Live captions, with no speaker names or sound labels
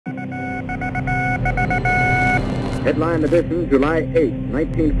Headline edition, July 8,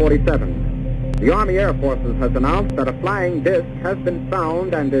 1947. The Army Air Forces has announced that a flying disc has been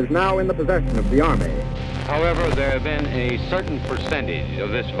found and is now in the possession of the Army. However, there have been a certain percentage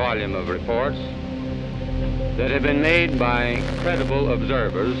of this volume of reports that have been made by credible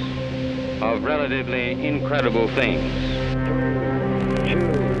observers of relatively incredible things. 2,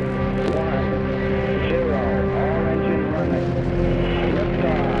 1, 0, all engine running.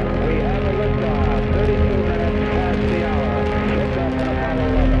 Liftoff. We have a liftoff. 32 minutes past the hour. Liftoff on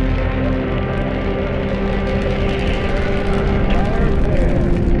Apollo 11.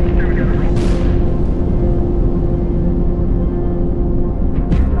 Tower clear.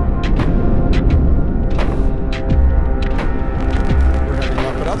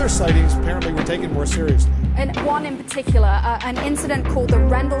 But other sightings apparently were taken more seriously. And one in particular, an incident called the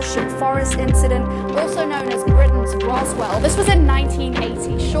Rendlesham Forest Incident, also known as Britain's Roswell. This was in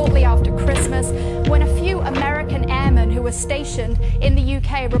 1980, shortly after Christmas, when a few American airmen who were stationed in the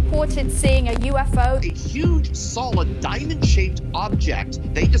UK reported seeing a UFO. A huge, solid, diamond-shaped object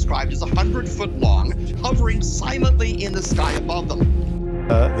they described as 100 foot long, hovering silently in the sky above them.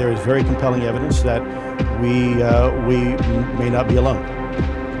 There is very compelling evidence that we may not be alone,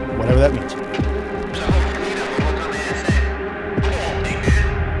 whatever that means.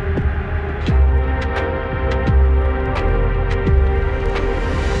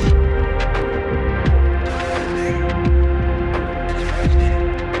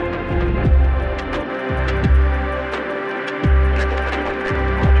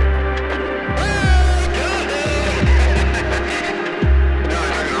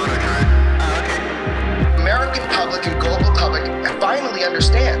 American public and global public finally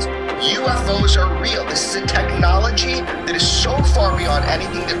understands UFOs are real. This is a technology that is so far beyond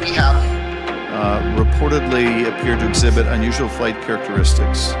anything that we have. Reportedly appear to exhibit unusual flight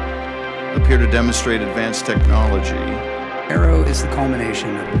characteristics, appear to demonstrate advanced technology. Romero is the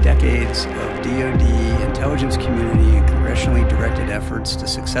culmination of decades of DoD, intelligence community, and congressionally directed efforts to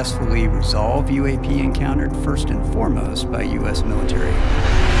successfully resolve UAP encountered first and foremost by U.S. military.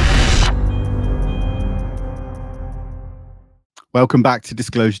 Welcome back to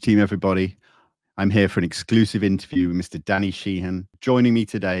Disclosure Team, everybody. I'm here for an exclusive interview with Mr. Danny Sheehan. Joining me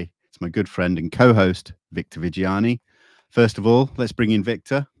today is my good friend and co-host, Victor Viggiani. First of all, let's bring in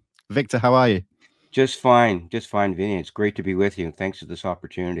Victor. Victor, how are you? Just fine, Vinny. It's great to be with you. Thanks for this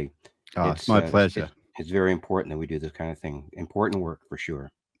opportunity. It's my pleasure. It's very important that we do this kind of thing. Important work for sure.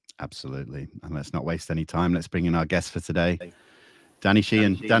 Absolutely. And let's not waste any time. Let's bring in our guest for today, Danny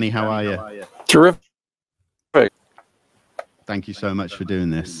Sheehan. Danny, how are you? Terrific. Thank you so much for doing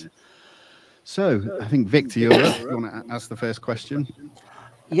this. So, I think, Victor, you want to ask the first question?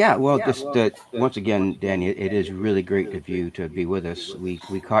 Yeah, well, just once again, Danny, it is really great of you to be with us. We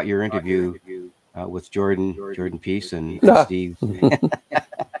caught your interview with Jordan Peace and Steve.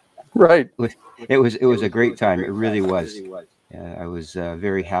 Right. It was a great time. It really was. I was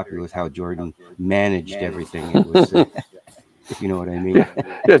very happy with how Jordan managed everything. It was, if you know what I mean.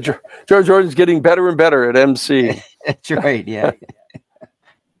 Yeah, Jordan's getting better and better at MC. That's right. Yeah.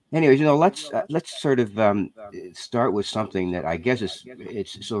 Anyways, let's sort of start with something that I guess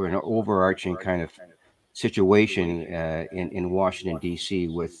it's sort of an overarching kind of situation in Washington D.C.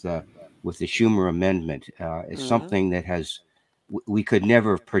 with the Schumer amendment. It's something that we could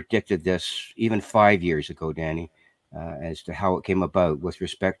never have predicted this even 5 years ago, Danny, as to how it came about with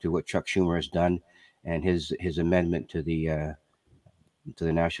respect to what Chuck Schumer has done and his amendment to the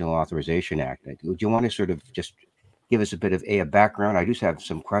National Authorization Act. Would you want to sort of just give us a bit of a background? I just have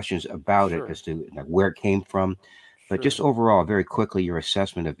some questions about it as to where it came from, but just overall, very quickly, your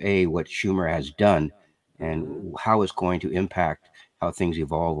assessment of what Schumer has done and how it's going to impact how things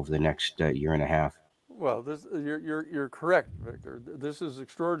evolve over the next year and a half. Well, you're correct, Victor. This is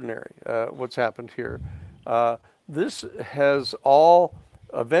extraordinary. What's happened here. This has all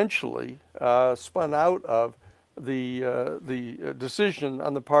eventually spun out of the decision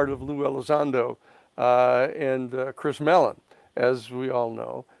on the part of Lou Elizondo and Chris Mellon, as we all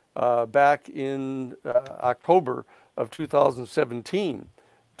know, back in October of 2017,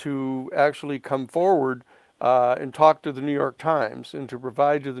 to actually come forward and talk to the New York Times and to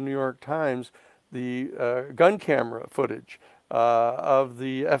provide to the New York Times the gun camera footage of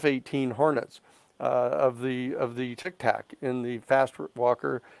the F-18 Hornets, of the Tic Tac in the Fast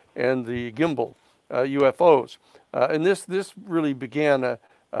Walker and the Gimbal UFOs, and this really began a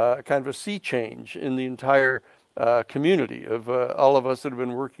kind of a sea change in the entire community of all of us that have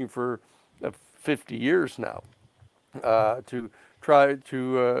been working for 50 years now to try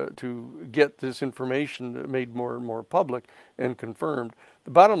to get this information made more and more public and confirmed.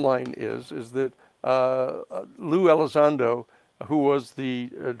 The bottom line is that Lou Elizondo, who was the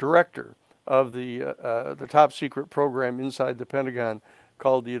director of the top secret program inside the Pentagon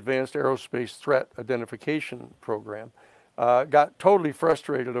called the Advanced Aerospace Threat Identification Program, got totally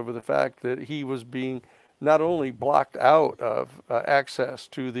frustrated over the fact that he was being not only blocked out of access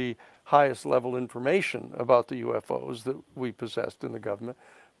to the highest level information about the UFOs that we possessed in the government,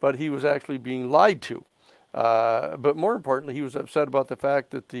 but he was actually being lied to. But more importantly, he was upset about the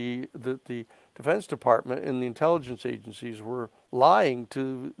fact that the Defense Department and the intelligence agencies were lying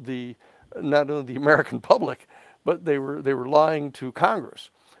to not only the American public, but they were lying to Congress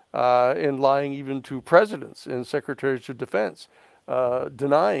and lying even to presidents and secretaries of defense,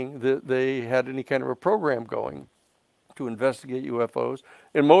 denying that they had any kind of a program going to investigate UFOs,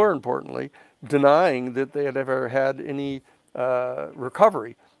 and more importantly, denying that they had ever had any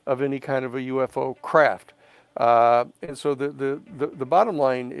recovery of any kind of a UFO craft. And so the bottom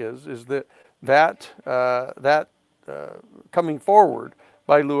line is that coming forward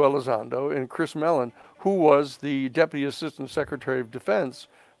by Lou Elizondo and Chris Mellon, who was the Deputy Assistant Secretary of Defense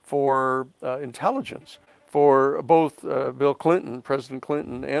for intelligence for both Bill Clinton, President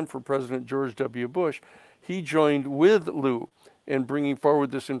Clinton, and for President George W. Bush, he joined with Lou in bringing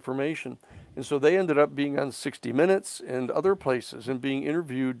forward this information. And so they ended up being on 60 Minutes and other places and being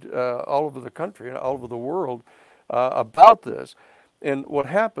interviewed all over the country and all over the world about this. And what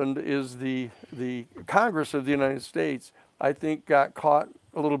happened is the Congress of the United States, I think, got caught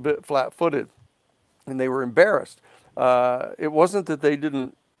a little bit flat-footed, and they were embarrassed. It wasn't that they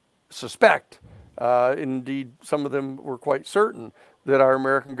didn't suspect. Indeed, some of them were quite certain that our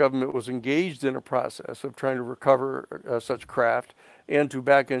American government was engaged in a process of trying to recover such craft and to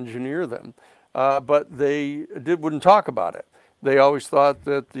back engineer them. But they wouldn't talk about it. They always thought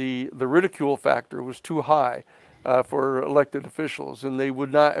that the ridicule factor was too high for elected officials, and they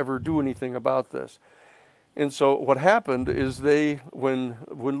would not ever do anything about this. And so what happened is when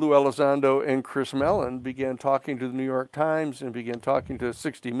Lou Elizondo and Chris Mellon began talking to the New York Times and began talking to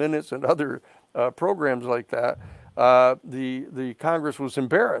 60 Minutes and other programs like that, the Congress was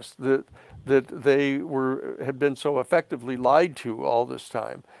embarrassed that they had been so effectively lied to all this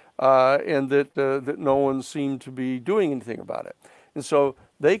time, and that no one seemed to be doing anything about it. And so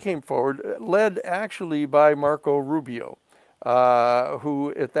they came forward, led actually by Marco Rubio,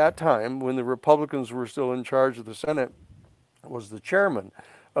 who at that time, when the Republicans were still in charge of the Senate, was the chairman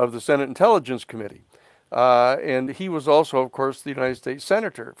of the Senate Intelligence Committee. And he was also, of course, the United States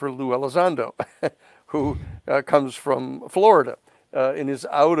Senator for Lou Elizondo, who comes from Florida and is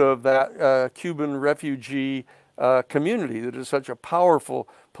out of that Cuban refugee community that is such a powerful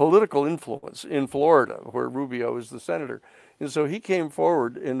political influence in Florida, where Rubio is the senator. And so he came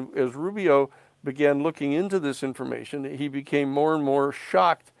forward, and as Rubio began looking into this information, he became more and more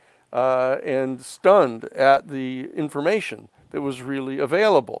shocked and stunned at the information that was really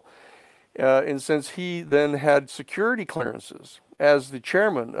available. And since he then had security clearances as the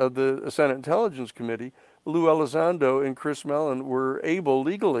chairman of the Senate Intelligence Committee, Lou Elizondo and Chris Mellon were able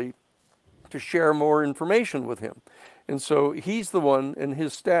legally to share more information with him. And so he's the one, and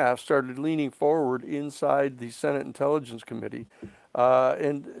his staff started leaning forward inside the Senate Intelligence Committee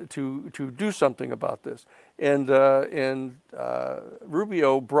and to do something about this. And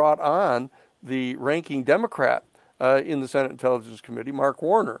Rubio brought on the ranking Democrat in the Senate Intelligence Committee, Mark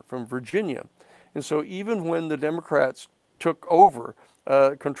Warner from Virginia. And so even when the Democrats took over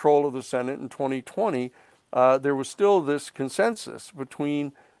control of the Senate in 2020, there was still this consensus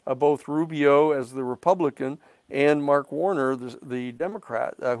between both Rubio as the Republican and Mark Warner, the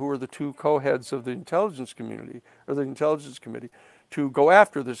Democrat, who are the two co-heads of the intelligence community, or the Intelligence Committee, to go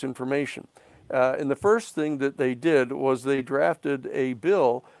after this information. And the first thing that they did was they drafted a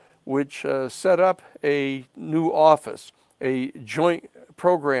bill which set up a new office, a joint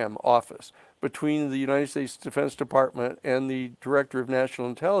program office between the United States Defense Department and the Director of National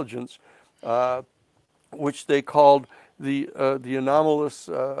Intelligence, which they called the anomalous,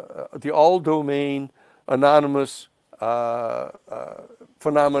 the all-domain anonymous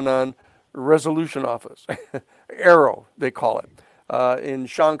phenomenon resolution office, ARROW, they call it. And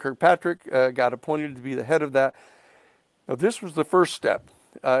Sean Kirkpatrick got appointed to be the head of that. Now, this was the first step.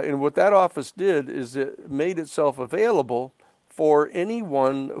 And what that office did is it made itself available for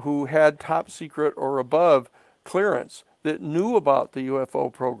anyone who had top secret or above clearance that knew about the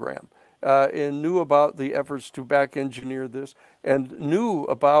UFO program and knew about the efforts to back engineer this and knew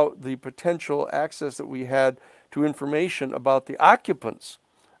about the potential access that we had to information about the occupants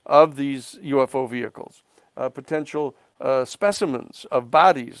of these UFO vehicles, potential specimens of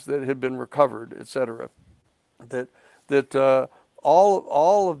bodies that had been recovered, etc. That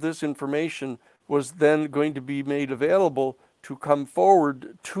all of this information was then going to be made available to come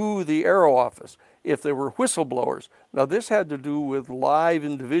forward to the Aero office if there were whistleblowers. Now, this had to do with live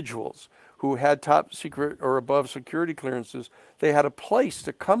individuals who had top secret or above security clearances. They had a place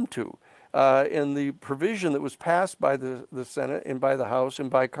to come to. In the provision that was passed by the Senate and by the House and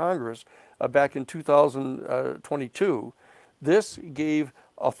by Congress back in 2022, this gave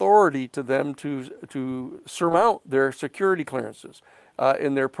authority to them to surmount their security clearances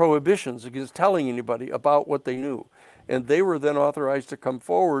and their prohibitions against telling anybody about what they knew. And they were then authorized to come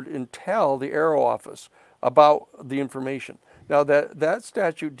forward and tell the Aero office about the information. Now, that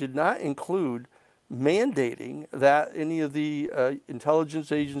statute did not include mandating that any of the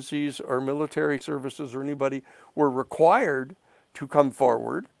intelligence agencies or military services or anybody were required to come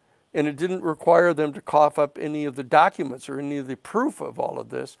forward, and it didn't require them to cough up any of the documents or any of the proof of all of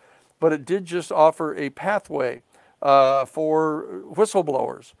this, but it did just offer a pathway for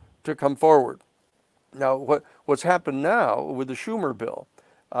whistleblowers to come forward. Now, what's happened now with the Schumer bill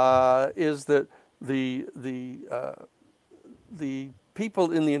is that the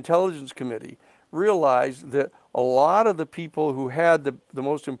people in the Intelligence Committee realized that a lot of the people who had the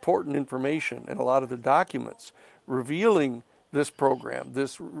most important information and a lot of the documents revealing this program,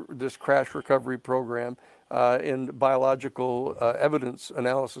 this crash recovery program and biological evidence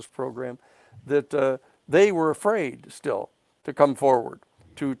analysis program, that they were afraid still to come forward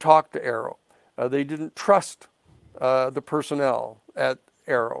to talk to Aero. They didn't trust the personnel at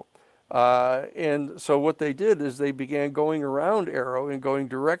Aero. And so what they did is they began going around Aero and going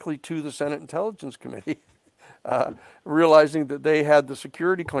directly to the Senate Intelligence Committee, realizing that they had the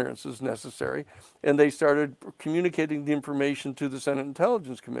security clearances necessary, and they started communicating the information to the Senate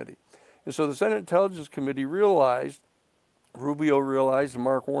Intelligence Committee. And so the Senate Intelligence Committee realized, Rubio realized,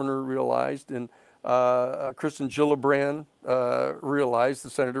 Mark Warner realized, and Kristen Gillibrand realized, the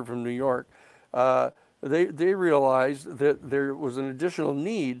senator from New York, they realized that there was an additional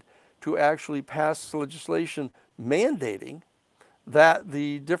need to actually pass legislation mandating that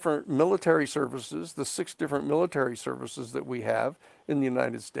the different military services, the 6 different military services that we have in the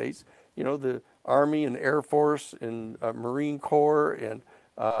United States, you know, the Army and Air Force and Marine Corps and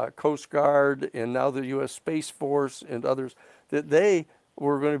Coast Guard and now the U.S. Space Force and others, that they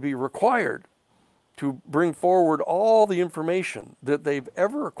were going to be required to bring forward all the information that they've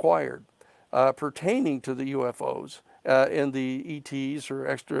ever acquired pertaining to the UFOs and the ETs or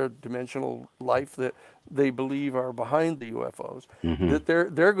extra-dimensional life that they believe are behind the UFOs, that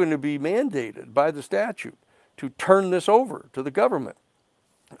they're going to be mandated by the statute to turn this over to the government.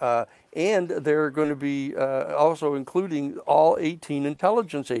 And they're going to be also including all 18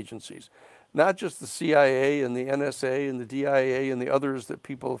 intelligence agencies, not just the CIA and the NSA and the DIA and the others that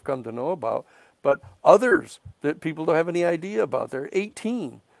people have come to know about, but others that people don't have any idea about. There are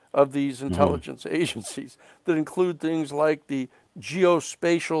 18 of these intelligence agencies that include things like the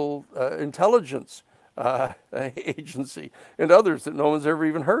Geospatial Intelligence Agency and others that no one's ever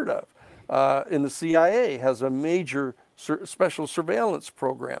even heard of. And the CIA has a major special surveillance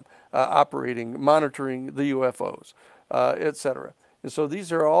program operating, monitoring the UFOs, et cetera. And so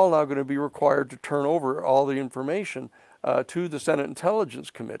these are all now going to be required to turn over all the information to the Senate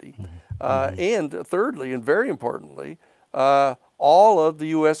Intelligence Committee. And thirdly, and very importantly, all of the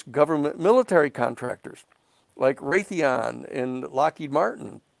U.S. government military contractors like Raytheon and Lockheed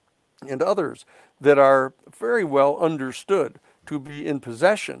Martin and others that are very well understood to be in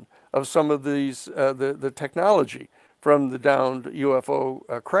possession of some of these, the technology from the downed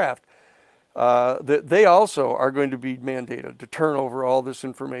UFO craft, that they also are going to be mandated to turn over all this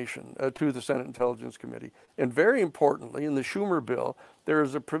information to the Senate Intelligence Committee. And very importantly, in the Schumer bill, there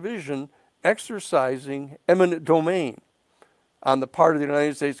is a provision exercising eminent domain on the part of the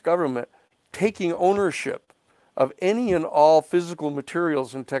United States government, taking ownership of any and all physical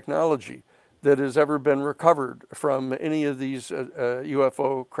materials and technology that has ever been recovered from any of these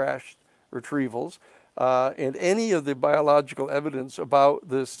UFO crash retrievals, and any of the biological evidence about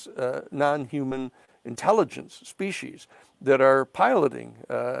this non-human intelligence species that are piloting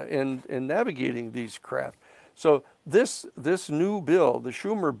and navigating these craft. So this new bill, the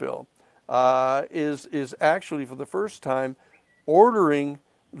Schumer bill, is actually for the first time ordering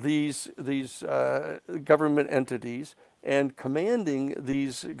these government entities and commanding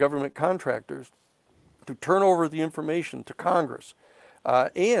these government contractors to turn over the information to Congress.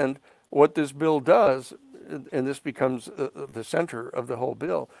 And what this bill does, and this becomes the center of the whole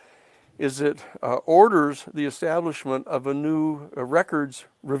bill, is it orders the establishment of a new records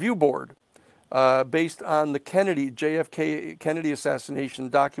review board based on the JFK Kennedy assassination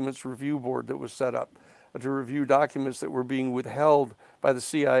documents review board that was set up to review documents that were being withheld by the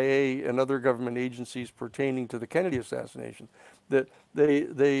CIA and other government agencies pertaining to the Kennedy assassination, that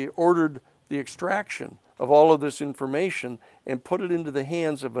they ordered the extraction of all of this information and put it into the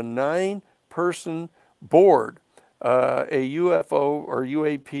hands of a 9-person board, a UFO or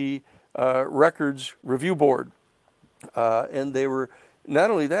UAP records review board. And they were,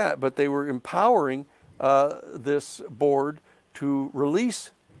 not only that, but they were empowering this board to release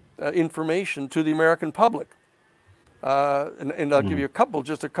information to the American public. And I'll give you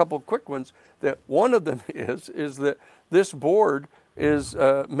just a couple quick ones. That one of them is that this board is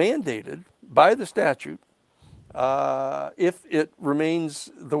mandated by the statute, if it remains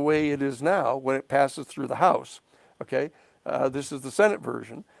the way it is now when it passes through the House. Okay, this is the Senate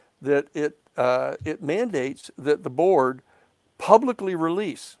version, that it mandates that the board publicly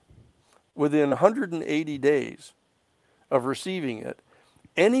release within 180 days of receiving it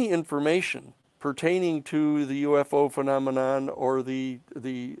any information pertaining to the UFO phenomenon or the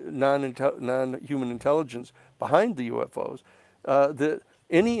non-human intelligence behind the UFOs, that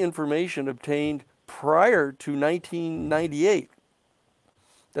any information obtained prior to 1998,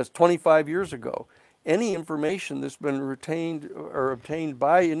 that's 25 years ago, any information that's been retained or obtained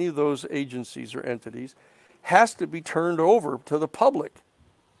by any of those agencies or entities has to be turned over to the public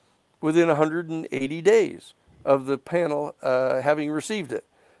within 180 days of the panel having received it.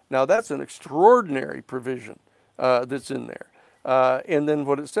 Now, that's an extraordinary provision that's in there. And then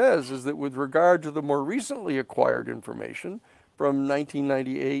what it says is that with regard to the more recently acquired information from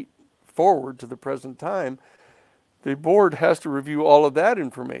 1998 forward to the present time, the board has to review all of that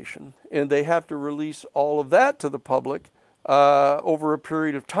information, and they have to release all of that to the public over a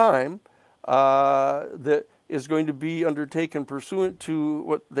period of time that is going to be undertaken pursuant to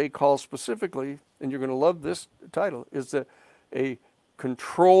what they call specifically, and you're going to love this title, is a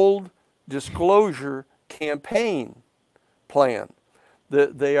controlled disclosure campaign plan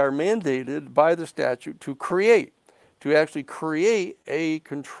that they are mandated by the statute to actually create a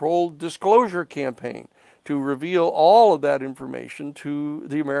controlled disclosure campaign to reveal all of that information to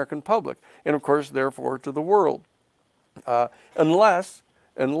the American public, and of course, therefore, to the world. Unless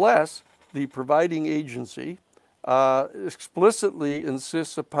the providing agency explicitly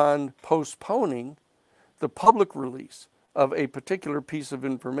insists upon postponing the public release of a particular piece of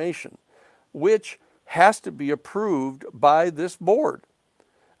information, which has to be approved by this board.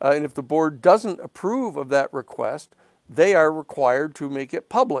 And if the board doesn't approve of that request, they are required to make it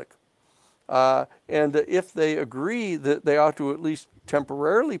public. And if they agree that they ought to at least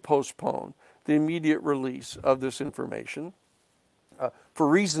temporarily postpone the immediate release of this information for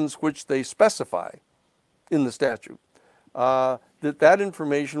reasons which they specify in the statute, that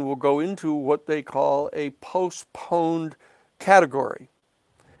information will go into what they call a postponed category.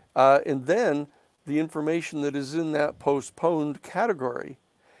 And then the information that is in that postponed category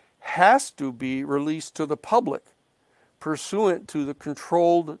has to be released to the public pursuant to the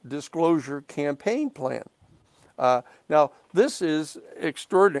controlled disclosure campaign plan. Now, this is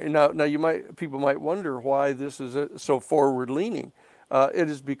extraordinary. Now, people might wonder why this is so forward-leaning. It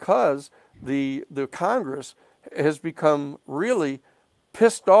is because the Congress has become really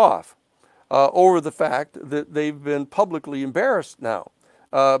pissed off over the fact that they've been publicly embarrassed now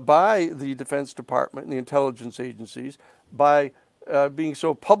by the Defense Department and the intelligence agencies by being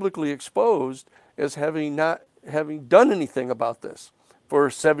so publicly exposed as having done anything about this for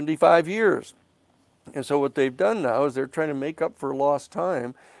 75 years. And so what they've done now is they're trying to make up for lost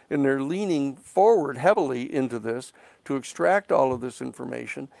time, and they're leaning forward heavily into this to extract all of this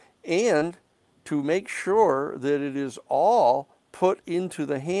information and to make sure that it is all put into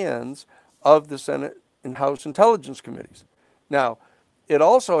the hands of the Senate and House Intelligence Committees. Now, it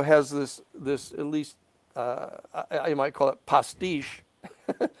also has this at least, I might call it pastiche,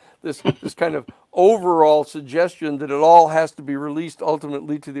 this kind of overall suggestion that it all has to be released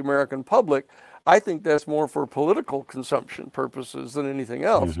ultimately to the American public. I think that's more for political consumption purposes than anything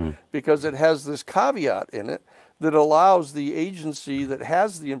else, because it has this caveat in it that allows the agency that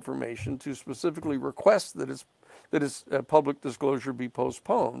has the information to specifically request that its public disclosure be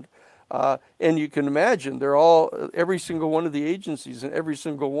postponed. And you can imagine every single one of the agencies and every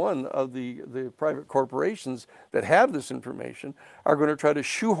single one of the private corporations that have this information are going to try to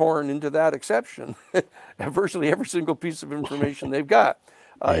shoehorn into that exception virtually every single piece of information they've got.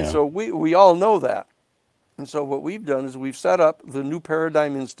 And so we all know that. And so what we've done is we've set up the New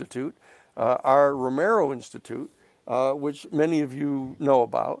Paradigm Institute, our Romero Institute, which many of you know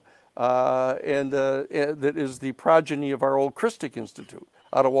about, and that is the progeny of our old Christic Institute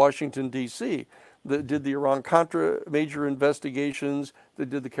out of Washington, D.C., that did the Iran-Contra major investigations, that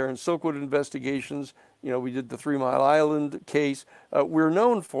did the Karen Silkwood investigations, we did the 3 Mile Island case. We're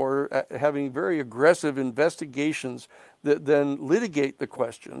known for having very aggressive investigations that then litigate the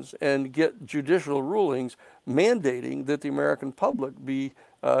questions and get judicial rulings mandating that the American public be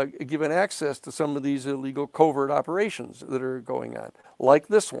given access to some of these illegal covert operations that are going on, like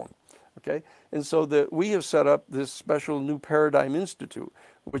this one. Okay, and so that we have set up this special New Paradigm Institute,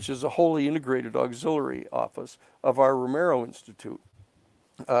 which is a wholly integrated auxiliary office of our Romero Institute.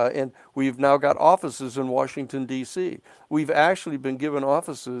 And we've now got offices in Washington, D.C. We've actually been given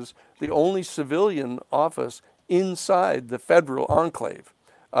offices, the only civilian office inside the federal enclave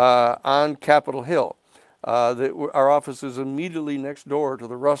on Capitol Hill. Our office is immediately next door to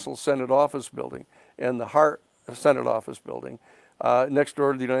the Russell Senate Office Building and the Hart Senate Office Building, next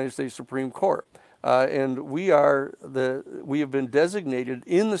door to the United States Supreme Court. And we have been designated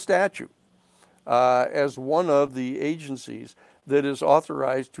in the statute as one of the agencies that is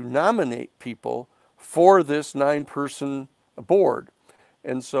authorized to nominate people for this 9-person board.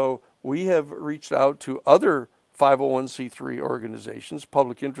 And so we have reached out to other 501c3 organizations,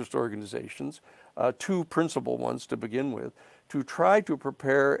 public interest organizations, 2 principal ones to begin with, to try to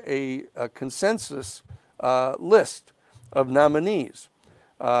prepare a consensus list of nominees.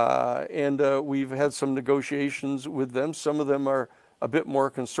 And we've had some negotiations with them. Some of them are a bit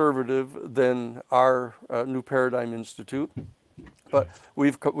more conservative than our New Paradigm Institute. But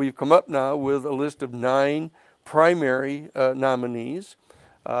we've come up now with a list of 9 primary nominees.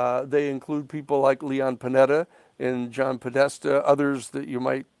 They include people like Leon Panetta and John Podesta, others that you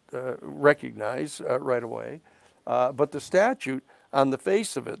might recognize right away. But the statute, on the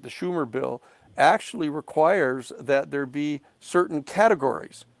face of it, the Schumer bill, actually requires that there be certain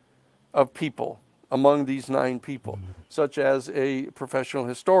categories of people among these 9 people, such as a professional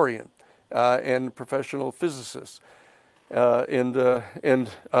historian and professional physicists. And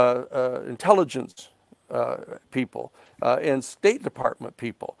intelligence people and State Department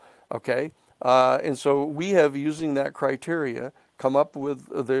people, okay? And so we have, using that criteria, come up with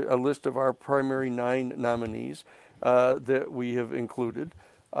a list of our primary 9 nominees that we have included.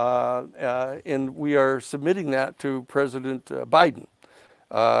 And we are submitting that to President Biden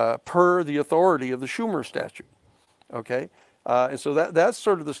per the authority of the Schumer statute, okay? And so that's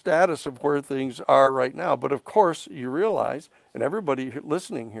sort of the status of where things are right now. But of course, you realize, and everybody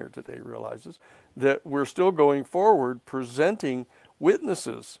listening here today realizes, that we're still going forward presenting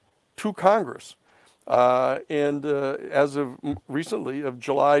witnesses to Congress. And as of recently, of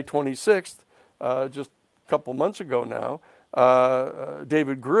July 26th, just a couple months ago now,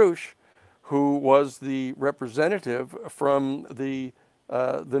 David Grush, who was the representative from the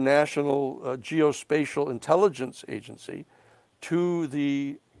National Geospatial Intelligence Agency, to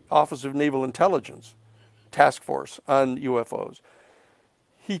the Office of Naval Intelligence Task Force on UFOs.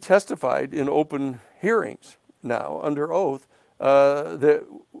 He testified in open hearings now under oath that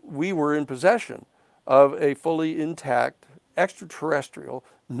we were in possession of a fully intact extraterrestrial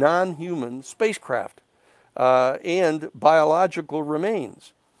non-human spacecraft and biological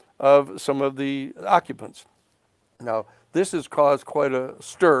remains of some of the occupants. Now, this has caused quite a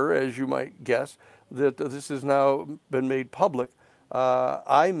stir, as you might guess, that this has now been made public.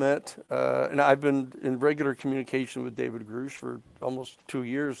 I met, and I've been in regular communication with David Grush for almost 2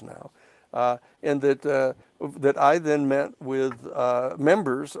 years now, and that I then met with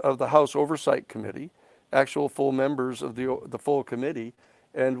members of the House Oversight Committee, actual full members of the full committee,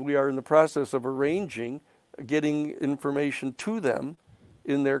 and we are in the process of arranging getting information to them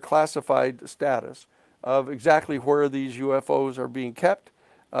in their classified status of exactly where these UFOs are being kept,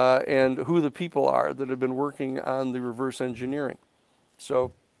 and who the people are that have been working on the reverse engineering.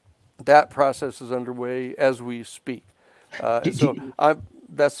 So that process is underway as we speak. That's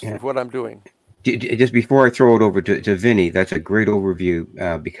what I'm doing. Just before I throw it over to Vinny, that's a great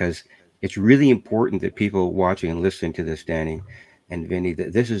overview because it's really important that people watching and listening to this, Danny and Vinny,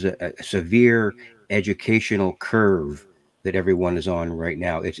 that this is a severe educational curve that everyone is on right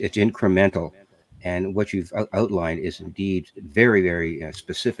now. It's incremental. And what you've outlined is indeed very, very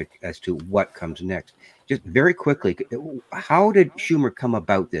specific as to what comes next. Just very quickly, how did Schumer come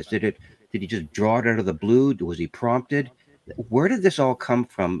about this? Did he just draw it out of the blue? Was he prompted? Where did this all come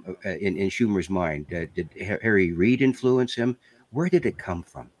from in Schumer's mind? Did Harry Reid influence him? Where did it come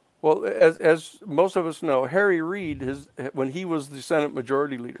from? Well, as most of us know, Harry Reid, when he was the Senate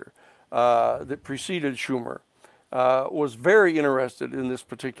Majority Leader that preceded Schumer, was very interested in this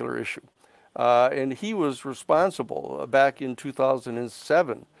particular issue. And he was responsible back in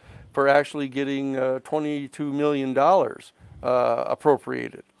 2007 for actually getting $22 million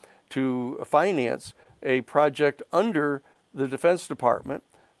appropriated to finance a project under the Defense Department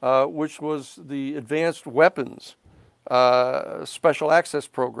which was the Advanced Weapons Special Access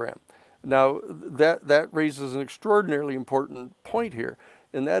Program. Now, that raises an extraordinarily important point here,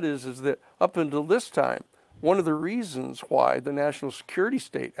 and that is that up until this time, one of the reasons why the national security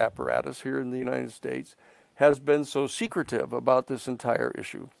state apparatus here in the United States has been so secretive about this entire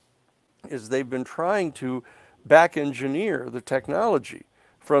issue is they've been trying to back engineer the technology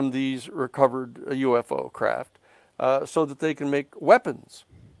from these recovered UFO craft so that they can make weapons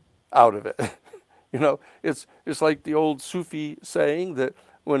out of it. You know, it's like the old Sufi saying that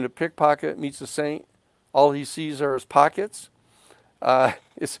when a pickpocket meets a saint, all he sees are his pockets.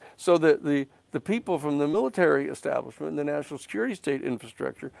 It's so that the people from the military establishment, the national security state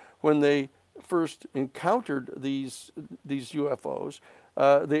infrastructure, when they first encountered these UFOs,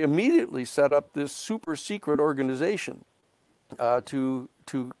 they immediately set up this super secret organization to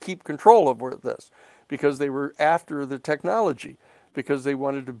keep control over this, because they were after the technology, because they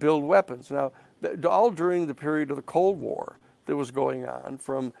wanted to build weapons. Now, all during the period of the Cold War that was going on,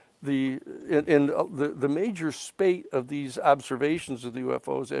 from the major spate of these observations of the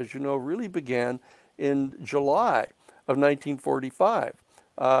UFOs, as you know, really began in July of 1945,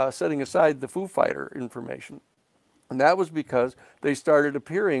 setting aside the Foo Fighter information. And that was because they started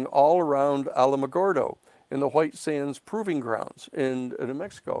appearing all around Alamogordo in the White Sands Proving Grounds in New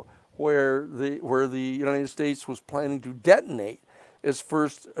Mexico, where the United States was planning to detonate its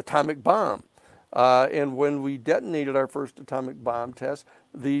first atomic bomb. And when we detonated our first atomic bomb test,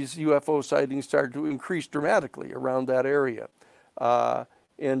 these UFO sightings started to increase dramatically around that area.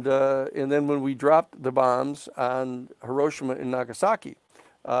 And then when we dropped the bombs on Hiroshima and Nagasaki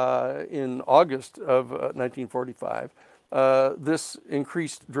in August of 1945, this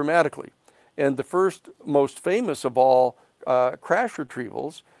increased dramatically. And the first most famous of all crash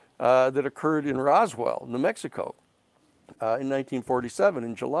retrievals that occurred in Roswell, New Mexico, in 1947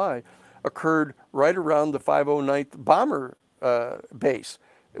 in July, occurred right around the 509th Bomber base,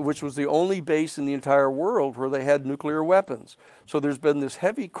 which was the only base in the entire world where they had nuclear weapons. So there's been this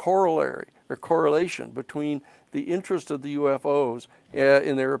heavy correlation between the interest of the UFOs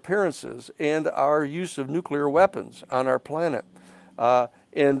in their appearances and our use of nuclear weapons on our planet.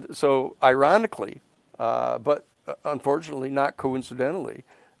 And so ironically, but unfortunately not coincidentally,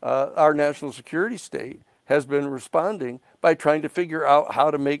 our national security state has been responding by trying to figure out how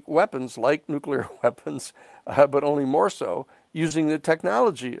to make weapons like nuclear weapons, but only more so, using the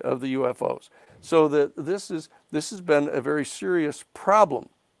technology of the UFOs. So that this has been a very serious problem.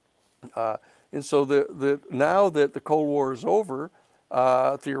 And so now that the Cold War is over,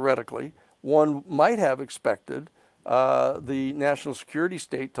 theoretically, one might have expected the national security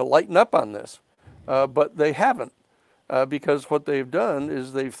state to lighten up on this, but they haven't, because what they've done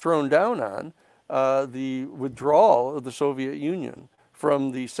is they've thrown down on the withdrawal of the Soviet Union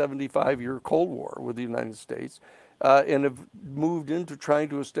from the 75-year Cold War with the United States, and have moved into trying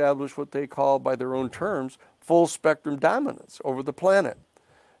to establish what they call, by their own terms, full spectrum dominance over the planet.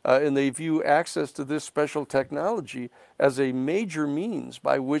 And they view access to this special technology as a major means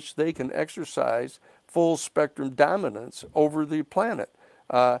by which they can exercise full spectrum dominance over the planet.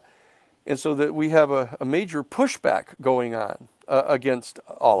 And so that we have a major pushback going on against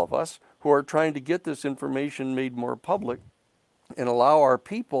all of us who are trying to get this information made more public and allow our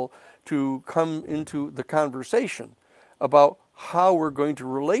people to come into the conversation about how we're going to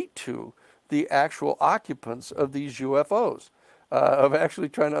relate to the actual occupants of these UFOs, of actually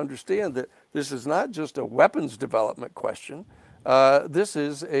trying to understand that this is not just a weapons development question. This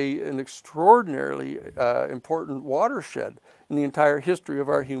is an extraordinarily important watershed in the entire history of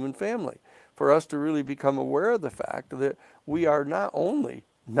our human family, for us to really become aware of the fact that we are not only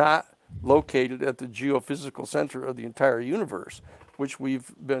not located at the geophysical center of the entire universe, which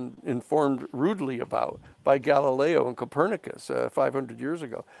we've been informed rudely about by Galileo and Copernicus 500 years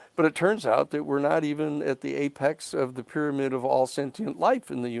ago, but it turns out that we're not even at the apex of the pyramid of all sentient life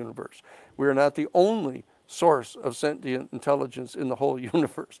in the universe. We're not the only source of sentient intelligence in the whole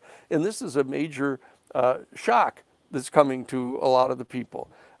universe. And this is a major shock that's coming to a lot of the people.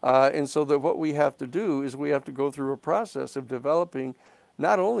 And so that what we have to do is we have to go through a process of developing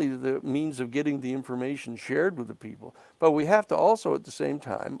not only the means of getting the information shared with the people, but we have to also at the same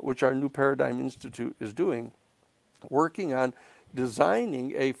time, which our New Paradigm Institute is doing, working on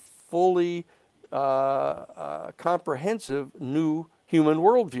designing a fully comprehensive new human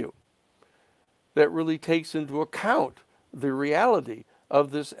worldview that really takes into account the reality of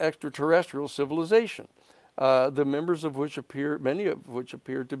this extraterrestrial civilization, the members of which many of which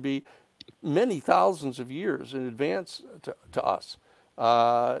appear to be many thousands of years in advance to us.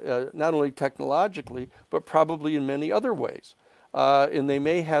 Not only technologically, but probably in many other ways. and they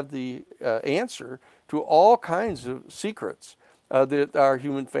may have the answer to all kinds of secrets that our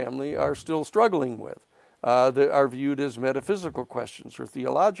human family are still struggling with, that are viewed as metaphysical questions or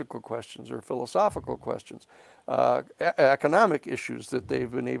theological questions or philosophical questions, economic issues that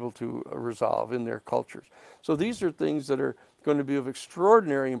they've been able to resolve in their cultures. So these are things that are going to be of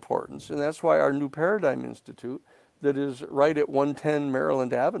extraordinary importance, and that's why our New Paradigm Institute, that is right at 110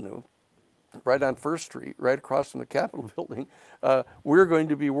 Maryland Avenue, right on First Street, right across from the Capitol building, we're going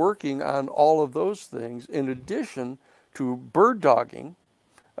to be working on all of those things in addition to bird dogging,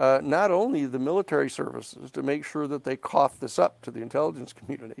 not only the military services to make sure that they cough this up to the intelligence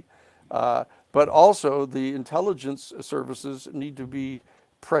community, but also the intelligence services need to be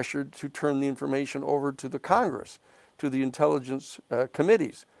pressured to turn the information over to the Congress, to the intelligence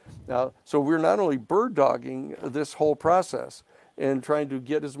committees. Now, so we're not only bird dogging this whole process and trying to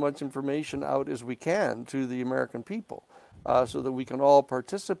get as much information out as we can to the American people, so that we can all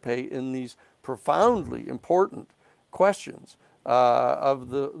participate in these profoundly important questions of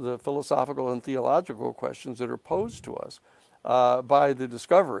the philosophical and theological questions that are posed to us by the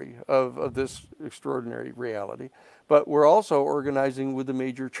discovery of this extraordinary reality. But we're also organizing with the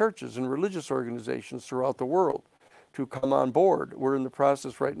major churches and religious organizations throughout the world to come on board. We're in the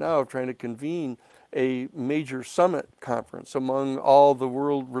process right now of trying to convene a major summit conference among all the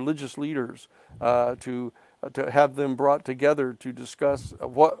world religious leaders to have them brought together to discuss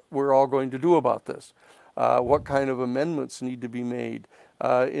what we're all going to do about this, what kind of amendments need to be made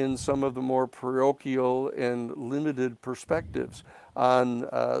in some of the more parochial and limited perspectives on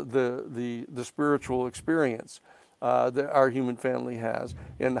the spiritual experience that our human family has,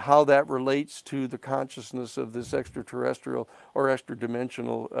 and how that relates to the consciousness of this extraterrestrial or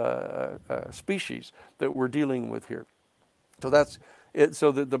extra-dimensional species that we're dealing with here. So that's it.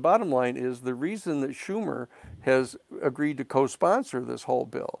 So the bottom line is, the reason that Schumer has agreed to co-sponsor this whole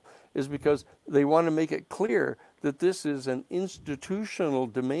bill is because they want to make it clear that this is an institutional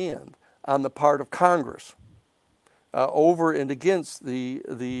demand on the part of Congress over and against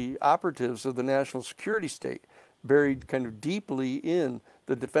the operatives of the national security state, buried kind of deeply in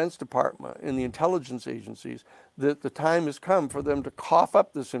the Defense Department and the intelligence agencies, that the time has come for them to cough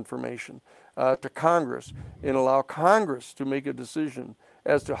up this information to Congress and allow Congress to make a decision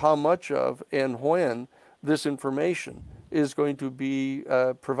as to how much of and when this information is going to be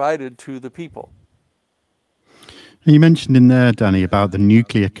provided to the people. You mentioned in there, Danny, about the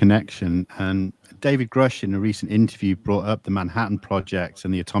nuclear connection, and David Grush in a recent interview brought up the Manhattan Project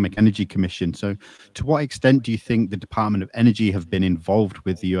and the Atomic Energy Commission. So to what extent do you think the Department of Energy have been involved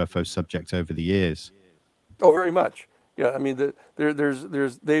with the UFO subject over the years? Oh, very much. Yeah, I mean,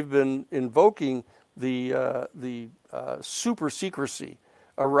 they've been invoking the super secrecy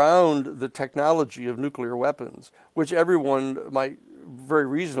around the technology of nuclear weapons, which everyone might very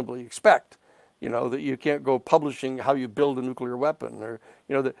reasonably expect. You know, that you can't go publishing how you build a nuclear weapon, or,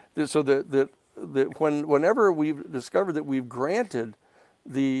 you know, so that whenever we've discovered that we've granted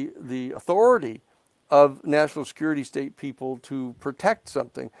the authority of national security state people to protect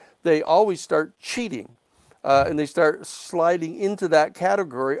something, they always start cheating, and they start sliding into that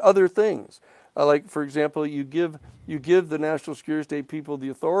category other things. Like, for example, you give the national security state people the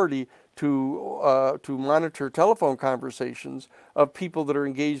authority to monitor telephone conversations of people that are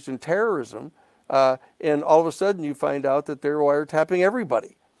engaged in terrorism, and all of a sudden you find out that they're wiretapping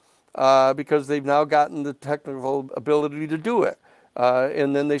everybody because they've now gotten the technical ability to do it,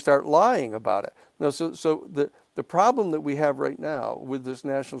 and then they start lying about it. Now, so the problem that we have right now with this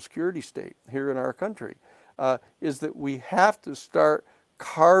national security state here in our country is that we have to start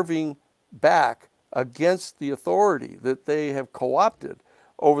carving back against the authority that they have co-opted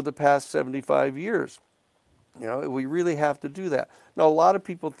over the past 75 years. You know, we really have to do that. Now, a lot of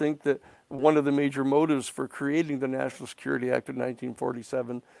people think that one of the major motives for creating the National Security Act of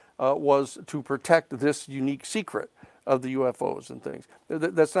 1947 was to protect this unique secret of the UFOs and things.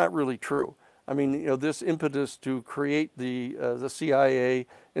 That's not really true. I mean, you know, this impetus to create the CIA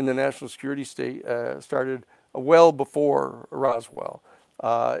and the national security state started well before Roswell,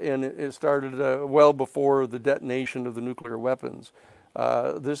 and it started well before the detonation of the nuclear weapons.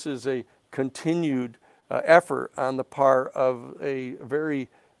 This is a continued effort on the part of a very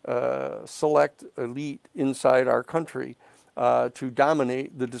select elite inside our country to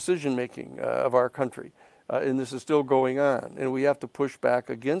dominate the decision-making of our country. And this is still going on, and we have to push back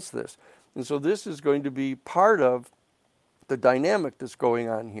against this. And so this is going to be part of the dynamic that's going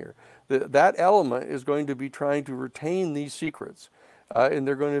on here. That element is going to be trying to retain these secrets, and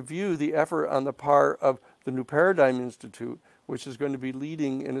they're going to view the effort on the part of the New Paradigm Institute, which is going to be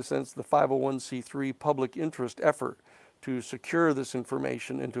leading, in a sense, the 501c3 public interest effort to secure this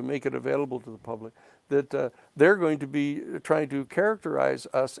information and to make it available to the public, that they're going to be trying to characterize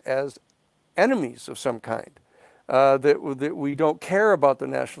us as enemies of some kind. That we don't care about the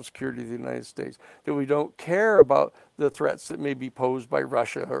national security of the United States, that we don't care about the threats that may be posed by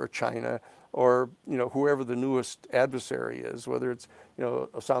Russia or China or whoever the newest adversary is, whether it's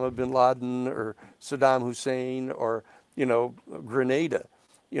Osama bin Laden or Saddam Hussein or Grenada,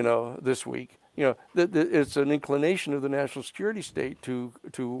 this week. It's an inclination of the national security state to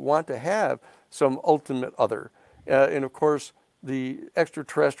want to have some ultimate other, and of course the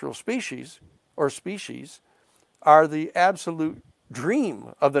extraterrestrial species are the absolute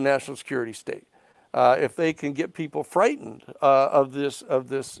dream of the national security state. If they can get people frightened of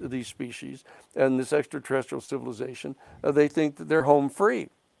these species and this extraterrestrial civilization, they think that they're home free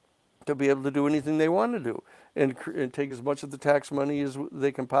to be able to do anything they want to do and take as much of the tax money as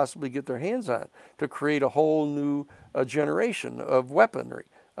they can possibly get their hands on to create a whole new generation of weaponry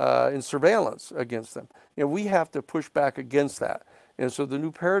and surveillance against them. We have to push back against that. And so the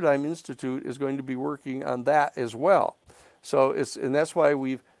New Paradigm Institute is going to be working on that as well. So and that's why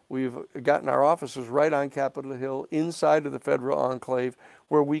we've gotten our offices right on Capitol Hill inside of the federal enclave,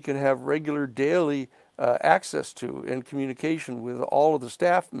 where we can have regular daily access to and communication with all of the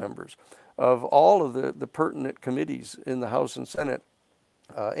staff members of all of the pertinent committees in the House and Senate,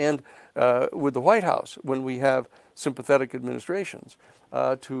 and with the White House when we have sympathetic administrations,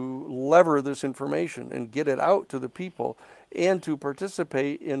 to lever this information and get it out to the people, and to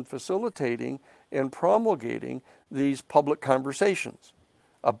participate in facilitating and promulgating these public conversations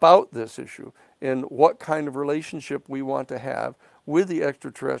about this issue and what kind of relationship we want to have with the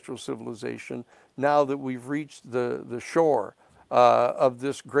extraterrestrial civilization now that we've reached the shore of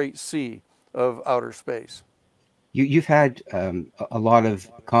this great sea of outer space. You've had a lot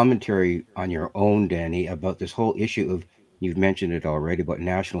of commentary on your own, Danny, about this whole issue of, you've mentioned it already, about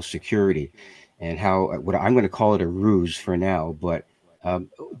national security and how, what I'm going to call it a ruse for now, but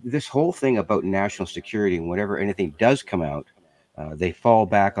this whole thing about national security, and whenever anything does come out, they fall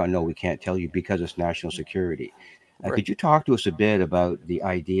back on, no, we can't tell you because it's national security. Right. Could you talk to us a bit about the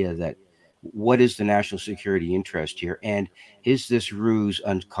idea that what is the national security interest here, and is this ruse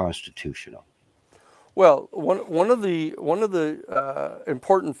unconstitutional? Well, one of the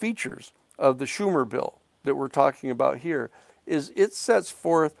important features of the Schumer bill that we're talking about here is it sets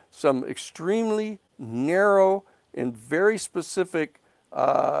forth some extremely narrow and very specific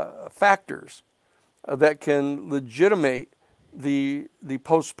factors that can legitimate the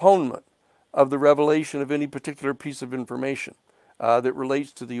postponement of the revelation of any particular piece of information that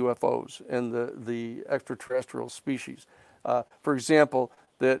relates to the UFOs and the extraterrestrial species. For example,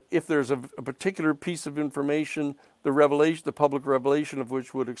 that if there's a particular piece of information, the public revelation of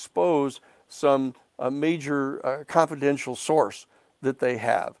which would expose some major confidential source that they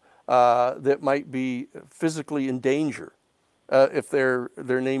have that might be physically in danger if their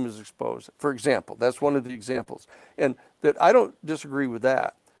name is exposed. For example, that's one of the examples. And that I don't disagree with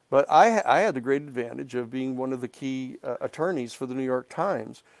that. But I had the great advantage of being one of the key attorneys for the New York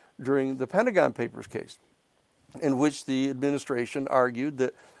Times during the Pentagon Papers case, in which the administration argued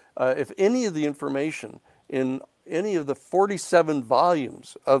that if any of the information in any of the 47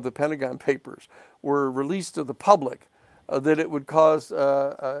 volumes of the Pentagon Papers were released to the public, that it would cause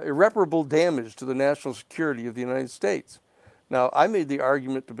irreparable damage to the national security of the United States. Now, I made the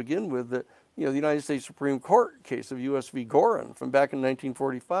argument to begin with that the United States Supreme Court case of U.S. v. Gorin from back in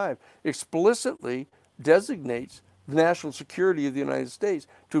 1945 explicitly designates the national security of the United States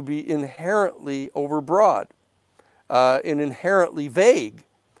to be inherently overbroad and inherently vague,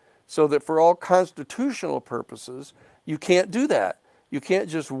 so that for all constitutional purposes, you can't do that. You can't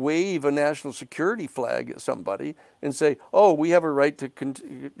just wave a national security flag at somebody and say, oh, we have a right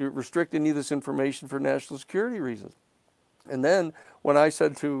to restrict any of this information for national security reasons. And then when I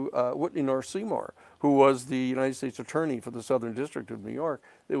said to Whitney North Seymour, who was the United States Attorney for the Southern District of New York,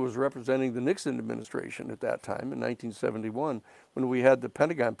 that was representing the Nixon administration at that time in 1971, when we had the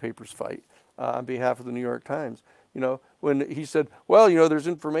Pentagon Papers fight on behalf of the New York Times, when he said, well, there's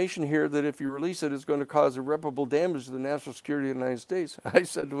information here that if you release it, it's going to cause irreparable damage to the national security of the United States. I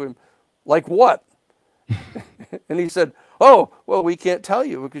said to him, like what? And he said, oh, well, we can't tell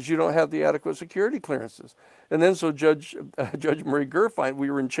you because you don't have the adequate security clearances. And then so Judge Murray Gerfine,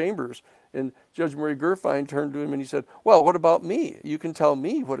 we were in chambers, and Judge Murray Gerfine turned to him and he said, well, what about me? You can tell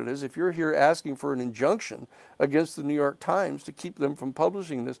me what it is. If you're here asking for an injunction against the New York Times to keep them from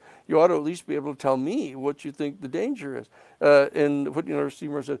publishing this, you ought to at least be able to tell me what you think the danger is. And Whitney North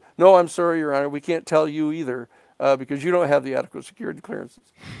Seymour said, no, I'm sorry, Your Honor, we can't tell you either. because you don't have the adequate security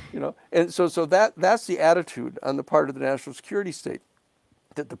clearances, you know. And so that's the attitude on the part of the national security state,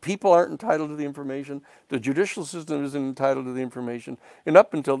 that the people aren't entitled to the information, the judicial system isn't entitled to the information, and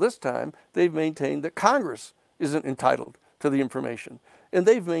up until this time, they've maintained that Congress isn't entitled to the information. And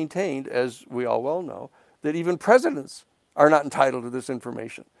they've maintained, as we all well know, that even presidents are not entitled to this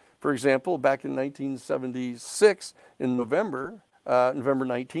information. For example, back in 1976, in November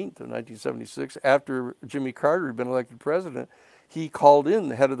 19th of 1976, after Jimmy Carter had been elected president, he called in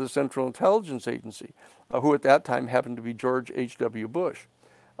the head of the Central Intelligence Agency, who at that time happened to be George H.W. Bush,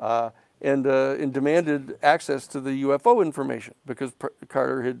 and demanded access to the UFO information because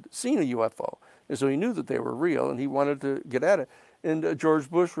Carter had seen a UFO. And so he knew that they were real, and he wanted to get at it. And George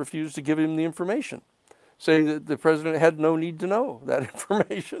Bush refused to give him the information, saying that the president had no need to know that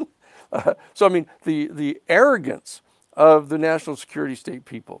information. So, I mean, the arrogance of the national security state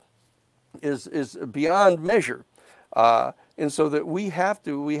people is beyond measure. And so that we have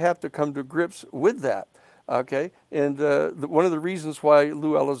to come to grips with that, okay? And one of the reasons why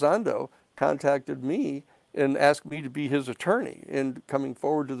Lou Elizondo contacted me and asked me to be his attorney in coming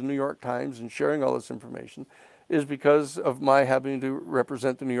forward to the New York Times and sharing all this information is because of my having to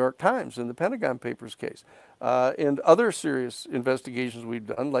represent the New York Times in the Pentagon Papers case and other serious investigations we've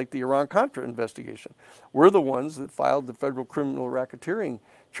done, like the Iran-Contra investigation. We're the ones that filed the federal criminal racketeering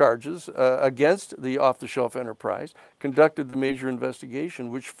charges against the off-the-shelf enterprise, conducted the major investigation,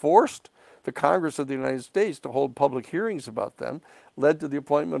 which forced the Congress of the United States to hold public hearings about them, led to the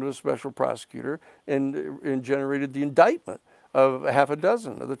appointment of a special prosecutor, and generated the indictment of half a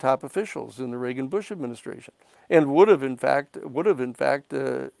dozen of the top officials in the Reagan-Bush administration, and would have in fact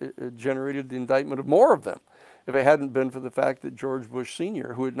generated the indictment of more of them if it hadn't been for the fact that George Bush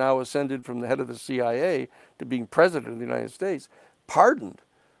Sr., who had now ascended from the head of the CIA to being president of the United States, pardoned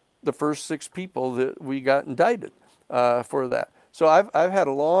the first 6 people that we got indicted for that. So I've had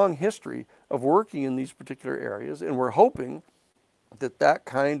a long history of working in these particular areas, and we're hoping that that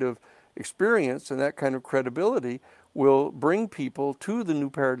kind of experience and that kind of credibility will bring people to the New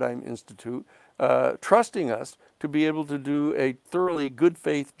Paradigm Institute, trusting us to be able to do a thoroughly good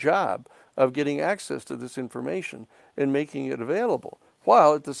faith job of getting access to this information and making it available.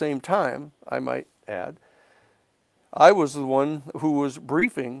 While at the same time, I might add, I was the one who was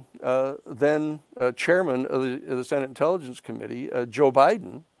briefing then chairman of the Senate Intelligence Committee, Joe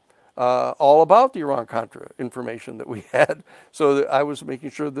Biden, all about the Iran-Contra information that we had, so that I was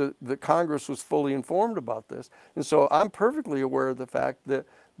making sure that the Congress was fully informed about this. And so I'm perfectly aware of the fact that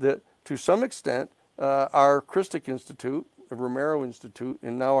to some extent, our Christic Institute, the Romero Institute,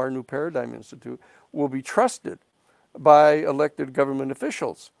 and now our New Paradigm Institute will be trusted by elected government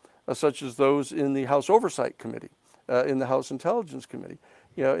officials, such as those in the House Oversight Committee, in the House Intelligence Committee,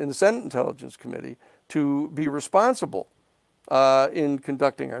 you know, in the Senate Intelligence Committee, to be responsible in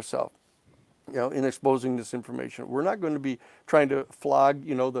conducting ourselves, you know, in exposing this information. We're not going to be trying to flog,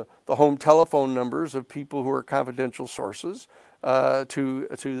 you know, the home telephone numbers of people who are confidential sources on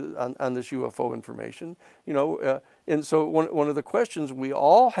this UFO information, you know. And so one of the questions we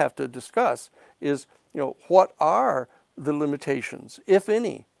all have to discuss is, you know, what are the limitations, if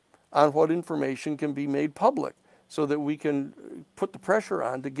any, on what information can be made public, so that we can put the pressure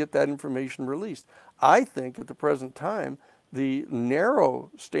on to get that information released. I think at the present time, the narrow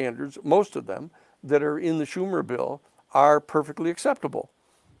standards, most of them, that are in the Schumer bill are perfectly acceptable,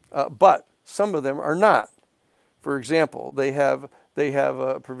 but some of them are not. For example, they have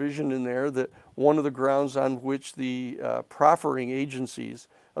a provision in there that one of the grounds on which the proffering agencies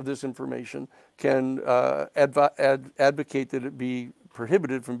of this information can advocate that it be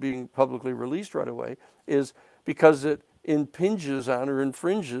prohibited from being publicly released right away is because it impinges on or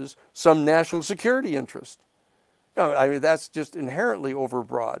infringes some national security interest. No, I mean, that's just inherently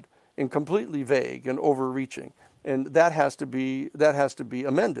overbroad and completely vague and overreaching, and that has to be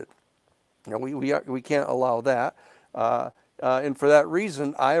amended. You know, we can't allow that, and for that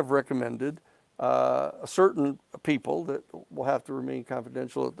reason, I have recommended certain people that will have to remain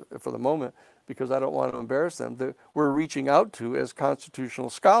confidential for the moment because I don't want to embarrass them, that we're reaching out to as constitutional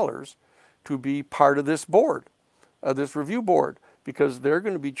scholars to be part of this board, this review board, because they're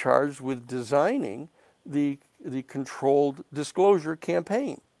going to be charged with designing the controlled disclosure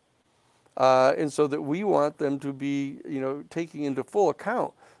campaign. And so that we want them to be, you know, taking into full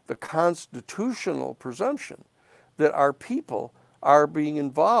account the constitutional presumption that our people are being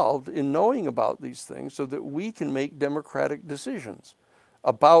involved in knowing about these things so that we can make democratic decisions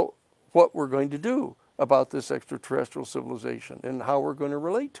about what we're going to do about this extraterrestrial civilization and how we're going to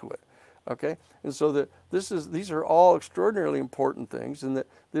relate to it. Okay? And so that these are all extraordinarily important things, and that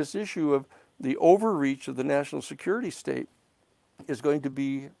this issue of the overreach of the national security state is going to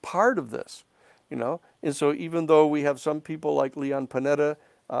be part of this, you know. And so even though we have some people like Leon Panetta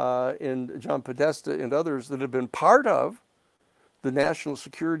and John Podesta and others that have been part of the national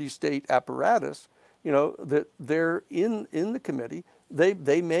security state apparatus, you know, that they're in the committee,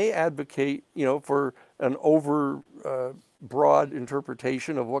 they may advocate, you know, for an over broad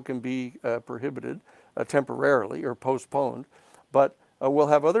interpretation of what can be prohibited temporarily or postponed, but we'll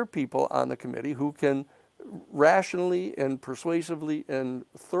have other people on the committee who can rationally and persuasively and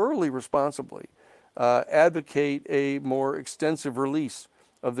thoroughly responsibly advocate a more extensive release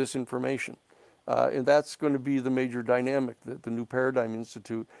of this information. And that's going to be the major dynamic that the New Paradigm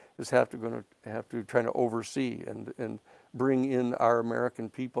Institute is going to have to try to oversee and bring in our American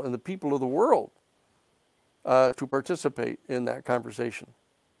people and the people of the world to participate in that conversation.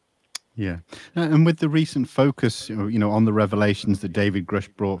 Yeah, and with the recent focus, you know, on the revelations that David Grush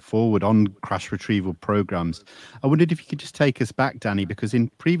brought forward on crash retrieval programs, I wondered if you could just take us back, Danny, because in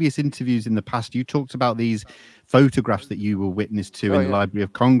previous interviews in the past, you talked about these photographs that you were witness to in the Library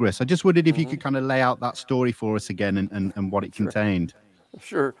of Congress. I just wondered if you could kind of lay out that story for us again and what it contained.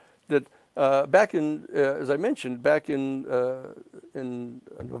 Sure. That back in, as I mentioned, back in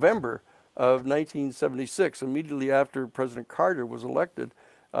November of 1976, immediately after President Carter was elected,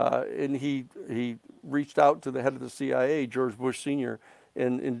 and he reached out to the head of the CIA, George Bush Sr.,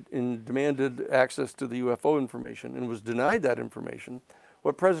 and demanded access to the UFO information and was denied that information.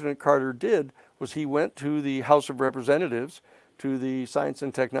 What President Carter did was he went to the House of Representatives, to the Science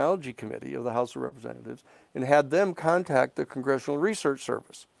and Technology Committee of the House of Representatives, and had them contact the Congressional Research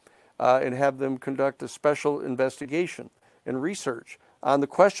Service and have them conduct a special investigation and research on the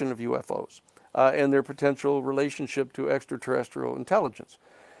question of UFOs and their potential relationship to extraterrestrial intelligence.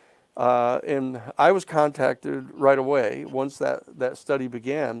 And I was contacted right away once that study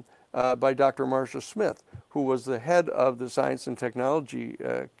began by Dr. Marcia Smith, who was the head of the Science and Technology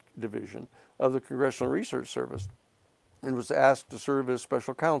Division of the Congressional Research Service, and was asked to serve as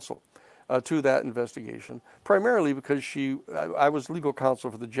special counsel to that investigation, primarily because I was legal counsel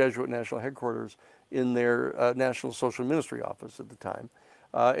for the Jesuit National Headquarters in their National Social Ministry Office at the time.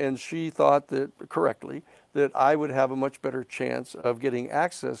 And she thought that, correctly, that I would have a much better chance of getting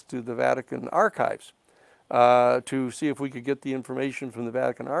access to the Vatican archives to see if we could get the information from the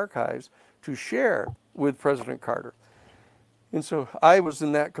Vatican archives to share with President Carter. And so I was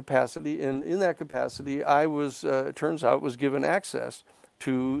in that capacity, and in that capacity I was, it turns out, was given access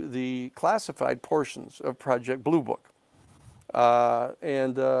to the classified portions of Project Blue Book.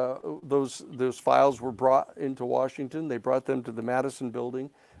 And those files were brought into Washington. They brought them to the Madison building,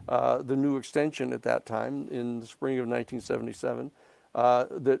 the new extension at that time in the spring of 1977,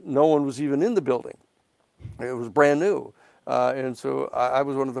 that no one was even in the building. It was brand new. And so I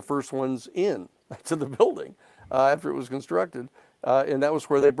was one of the first ones in to the building after it was constructed. And that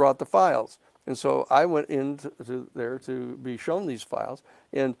was where they brought the files. And so I went into there to be shown these files.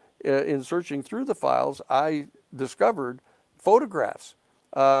 And in searching through the files, I discovered photographs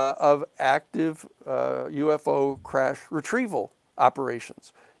of active UFO crash retrieval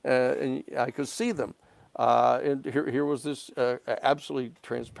operations, and I could see them. And here was this absolutely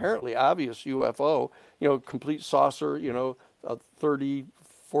transparently obvious UFO, you know, complete saucer, you know, 30,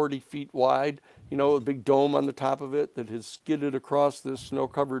 40 feet wide, you know, a big dome on the top of it that had skidded across this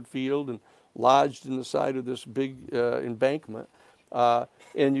snow-covered field and lodged in the side of this big embankment.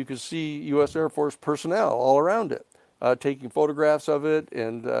 And you could see U.S. Air Force personnel all around it. Taking photographs of it,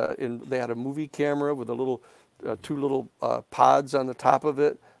 and they had a movie camera with a little, two little pods on the top of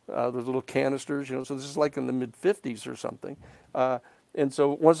it. Those little canisters, you know. So this is like in the mid-50s or something. And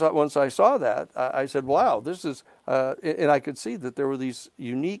so once I saw that, I said, "Wow, this is," and I could see that there were these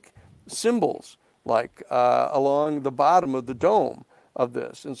unique symbols, like along the bottom of the dome of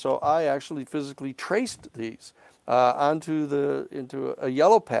this. And so I actually physically traced these into a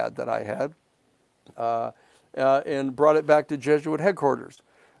yellow pad that I had. And brought it back to Jesuit headquarters.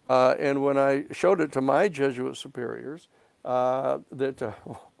 And when I showed it to my Jesuit superiors, that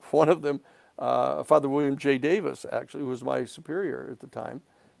one of them, Father William J. Davis, actually was my superior at the time,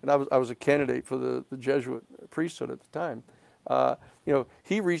 and I was a candidate for the Jesuit priesthood at the time. You know,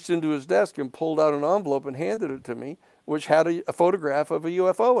 he reached into his desk and pulled out an envelope and handed it to me, which had a photograph of a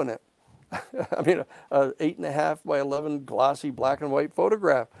UFO in it. I mean, a 8.5 by 11 glossy black and white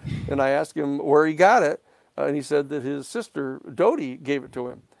photograph. And I asked him where he got it. And he said that his sister, Dodie, gave it to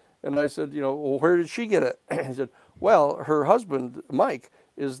him. And I said, you know, well, where did she get it? He said, well, her husband, Mike,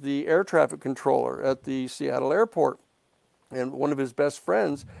 is the air traffic controller at the Seattle airport. And one of his best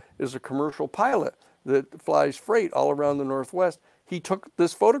friends is a commercial pilot that flies freight all around the Northwest. he took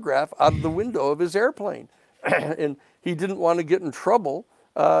this photograph out of the window of his airplane. And he didn't want to get in trouble.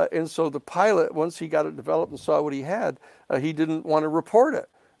 And so the pilot, once he got it developed and saw what he had, he didn't want to report it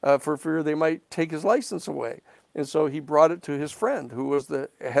for fear they might take his license away. And so he brought it to his friend, who was the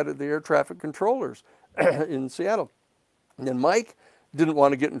head of the air traffic controllers in Seattle. And then Mike didn't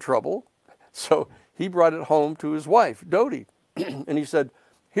want to get in trouble, so he brought it home to his wife, Dodie. And he said,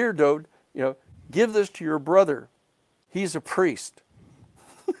 "Here, Dode, give this to your brother. He's a priest."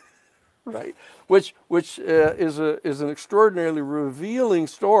 Right? Which is an extraordinarily revealing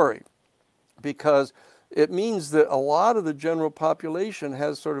story, because it means that a lot of the general population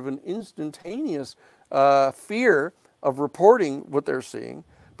has sort of an instantaneous fear of reporting what they're seeing,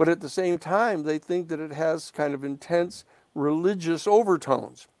 but at the same time, they think that it has kind of intense religious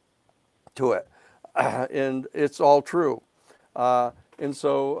overtones to it. And it's all true. And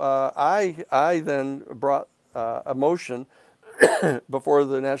so I then brought a motion before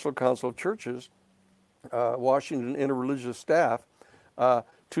the National Council of Churches, Washington Interreligious Staff,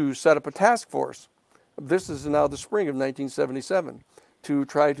 to set up a task force. This is now the spring of 1977, to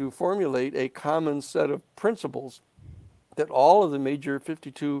try to formulate a common set of principles that all of the major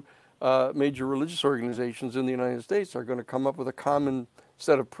 52 major religious organizations in the United States are going to come up with a common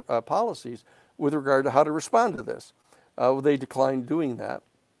set of policies with regard to how to respond to this. They declined doing that.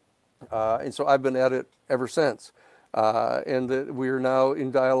 And so I've been at it ever since. And that we are now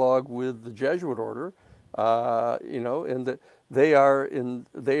in dialogue with the Jesuit order, and that they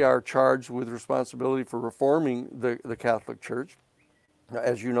are charged with responsibility for reforming the Catholic Church.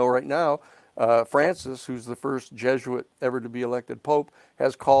 As you know, right now, Francis, who's the first Jesuit ever to be elected Pope,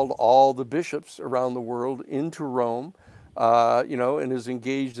 has called all the bishops around the world into Rome, and is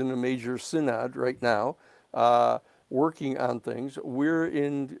engaged in a major synod right now, working on things. We're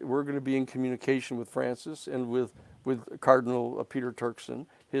going to be in communication with Francis and with Cardinal Peter Turkson,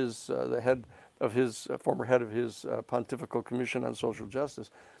 the head of his former head of his Pontifical Commission on Social Justice,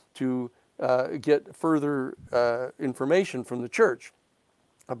 to get further information from the Church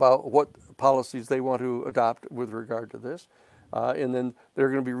about what policies they want to adopt with regard to this. And then they're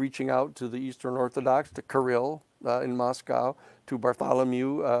going to be reaching out to the Eastern Orthodox, to Kirill in Moscow, to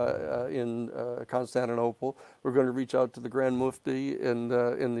Bartholomew in Constantinople. We're going to reach out to the Grand Mufti in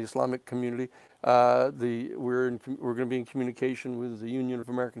the Islamic community. We're going to be in communication with the Union of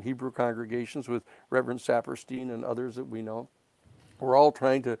American Hebrew Congregations, with Reverend Saperstein and others that we know. We're all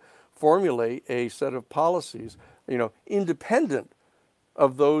trying to formulate a set of policies, independent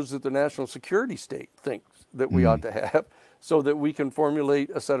of those that the national security state thinks that we ought to have, so that we can formulate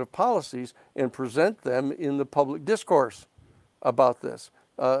a set of policies and present them in the public discourse about this.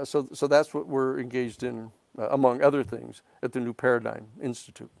 So that's what we're engaged in, among other things, at the New Paradigm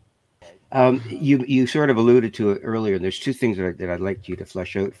Institute. You sort of alluded to it earlier. There's two things that I'd like you to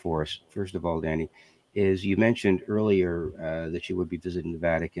flesh out for us. First of all, Danny, is you mentioned earlier that you would be visiting the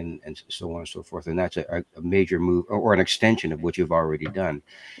Vatican and so on and so forth, and that's a major move or an extension of what you've already done.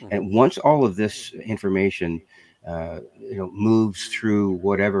 And once all of this information moves through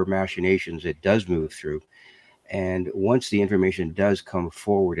whatever machinations it does move through, and once the information does come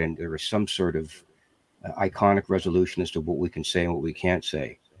forward and there is some sort of iconic resolution as to what we can say and what we can't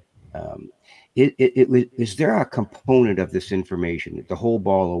say, is there a component of this information, the whole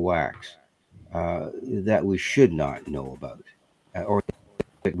ball of wax, that we should not know about, or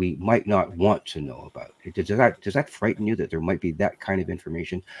that we might not want to know about? Does that frighten you, that there might be that kind of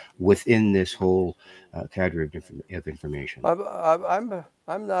information within this whole cadre of information?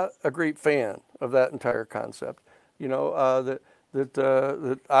 I'm not a great fan of that entire concept.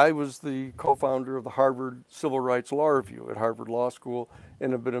 That I was the co-founder of the Harvard Civil Rights Law Review at Harvard Law School,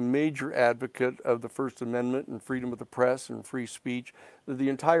 and have been a major advocate of the First Amendment and freedom of the press and free speech. The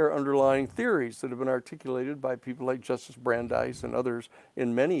entire underlying theories that have been articulated by people like Justice Brandeis and others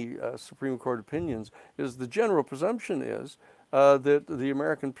in many Supreme Court opinions is the general presumption is that the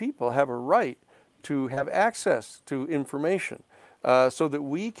American people have a right to have access to information so that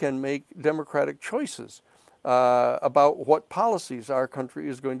we can make democratic choices about what policies our country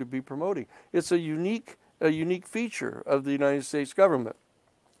is going to be promoting. It's a unique feature of the United States government.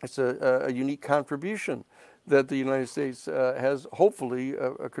 It's a unique contribution that the United States has hopefully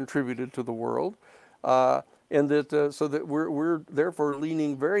contributed to the world, and that so that we're therefore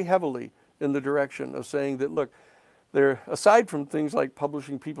leaning very heavily in the direction of saying that, look, aside from things like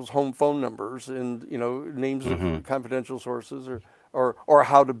publishing people's home phone numbers and names of confidential sources, or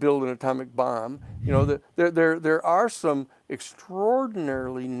how to build an atomic bomb, there are some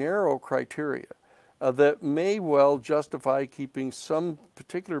extraordinarily narrow criteria that may well justify keeping some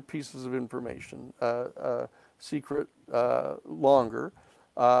particular pieces of information secret longer.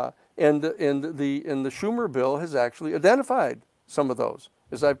 And the Schumer bill has actually identified some of those,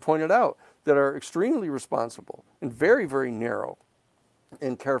 as I've pointed out, that are extremely responsible and very, very narrow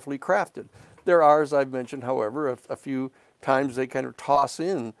and carefully crafted. There are, as I've mentioned, however, a few times they kind of toss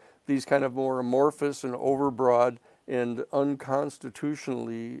in these kind of more amorphous and overbroad and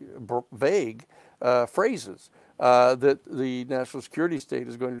unconstitutionally vague phrases that the national security state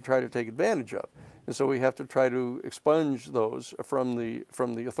is going to try to take advantage of. And so we have to try to expunge those from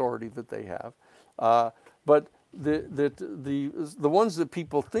the authority that they have. But the ones that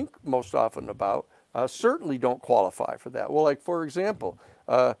people think most often about certainly don't qualify for that. Well, like, for example,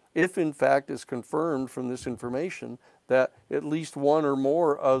 if in fact is confirmed from this information that at least one or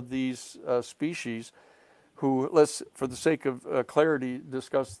more of these species who, let's, for the sake of clarity,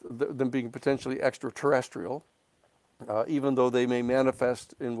 discuss them being potentially extraterrestrial, even though they may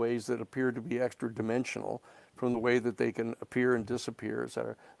manifest in ways that appear to be extra-dimensional from the way that they can appear and disappear, et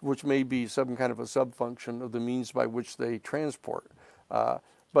cetera, which may be some kind of a subfunction of the means by which they transport.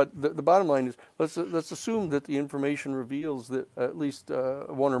 But the bottom line is, let's assume that the information reveals that at least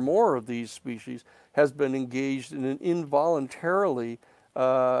one or more of these species has been engaged in an involuntarily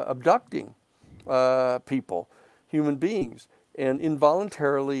abducting people, human beings, and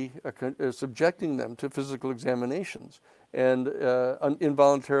involuntarily subjecting them to physical examinations, and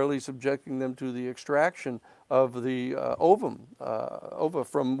involuntarily subjecting them to the extraction of the ova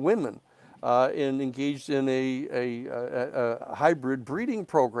from women, and engaged in a hybrid breeding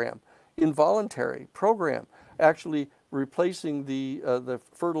program, involuntary program, actually replacing the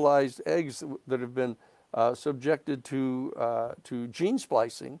fertilized eggs that have been subjected to gene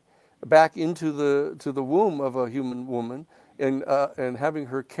splicing back into the womb of a human woman, and having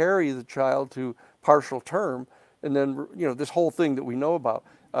her carry the child to partial term, and then, you know, this whole thing that we know about.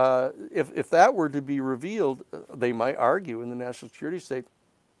 If that were to be revealed, they might argue in the national security state,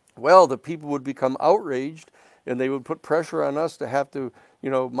 well, the people would become outraged, and they would put pressure on us to have to, you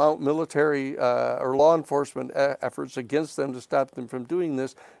know, mount military or law enforcement efforts against them to stop them from doing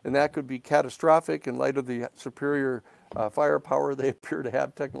this, and that could be catastrophic in light of the superior firepower they appear to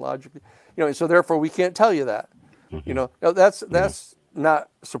have technologically. You know, and so therefore we can't tell you that. You know, that's not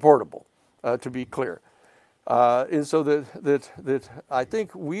supportable, to be clear. And so that I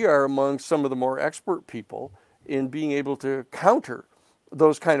think we are among some of the more expert people in being able to counter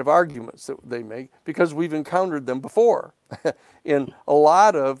those kind of arguments that they make, because we've encountered them before in a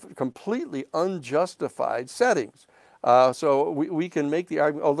lot of completely unjustified settings. So we can make the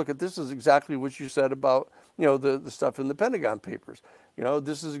argument, oh, look, this is exactly what you said about, you know, the stuff in the Pentagon Papers. You know,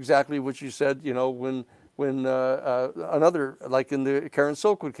 this is exactly what you said, you know, when another, like in the Karen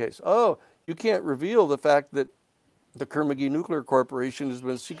Silkwood case. Oh, you can't reveal the fact that the Kerr-McGee Nuclear Corporation has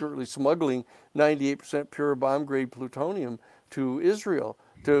been secretly smuggling 98% pure bomb-grade plutonium to Israel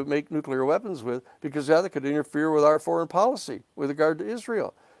to make nuclear weapons with, because that could interfere with our foreign policy with regard to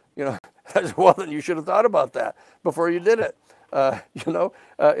Israel. You know, well, then you should have thought about that before you did it. You know,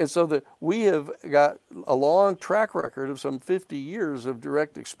 and so that we have got a long track record of some 50 years of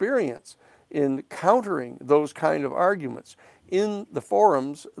direct experience in countering those kind of arguments in the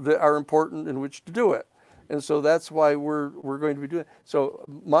forums that are important in which to do it. And so that's why we're going to be doing it. So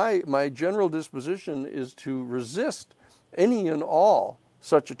my general disposition is to resist any and all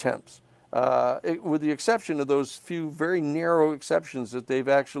such attempts, with the exception of those few very narrow exceptions that they've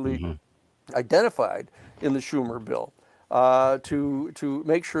actually identified in the Schumer bill, to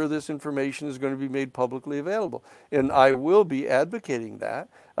make sure this information is going to be made publicly available. And I will be advocating that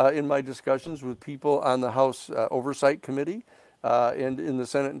in my discussions with people on the House Oversight Committee, and in the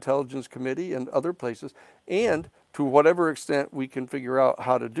Senate Intelligence Committee and other places. And to whatever extent we can figure out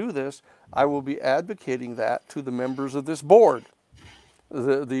how to do this, I will be advocating that to the members of this board,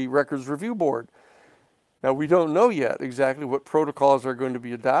 the Records Review Board. Now, we don't know yet exactly what protocols are going to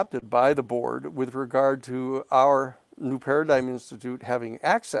be adopted by the board with regard to our New Paradigm Institute having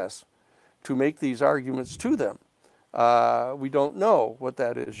access to make these arguments to them. We don't know what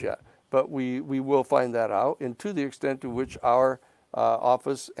that is yet, but we will find that out, and to the extent to which our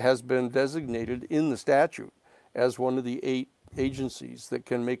office has been designated in the statute as one of the 8 agencies that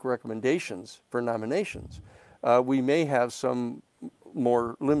can make recommendations for nominations, we may have some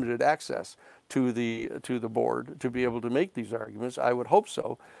more limited access to the board to be able to make these arguments. I would hope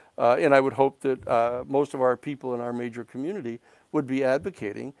so, and I would hope that most of our people in our major community would be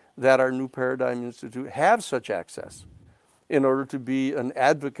advocating that our New Paradigm Institute have such access in order to be an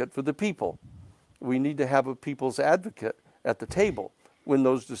advocate for the people. We need to have a people's advocate at the table when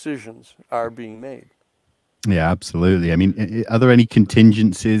those decisions are being made. Yeah, absolutely. I mean, are there any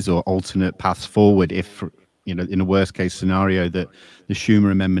contingencies or alternate paths forward if you know, in a worst case scenario, that the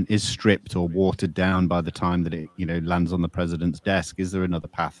Schumer amendment is stripped or watered down by the time that it, you know, lands on the president's desk? Is there another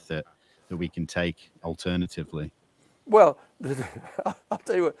path that we can take alternatively? Well, I'll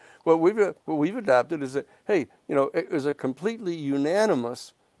tell you what we've adopted is that, hey, you know, it was a completely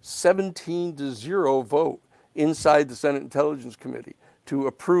unanimous 17-0 vote inside the Senate Intelligence Committee to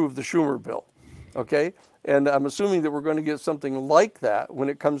approve the Schumer bill. Okay, and I'm assuming that we're going to get something like that when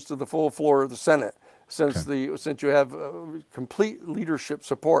it comes to the full floor of the Senate, since you have complete leadership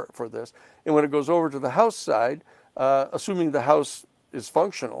support for this. And when it goes over to the House side, assuming the House is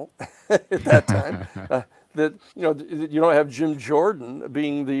functional at that time, that, you know, you don't have Jim Jordan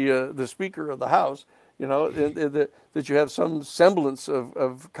being the Speaker of the House, you know, that you have some semblance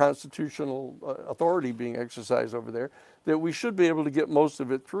of constitutional authority being exercised over there, that we should be able to get most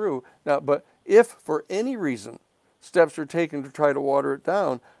of it through. Now, but if for any reason steps are taken to try to water it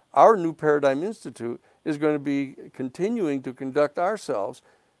down, our New Paradigm Institute is going to be continuing to conduct ourselves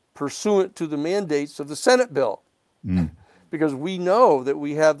pursuant to the mandates of the Senate bill. Because we know that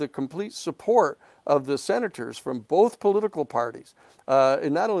we have the complete support of the senators from both political parties,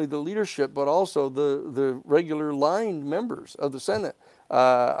 and not only the leadership, but also the regular line members of the Senate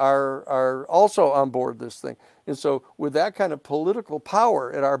are also on board this thing. And so with that kind of political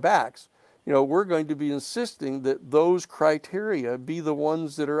power at our backs, you know, we're going to be insisting that those criteria be the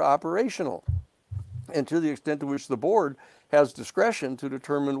ones that are operational. And to the extent to which the board has discretion to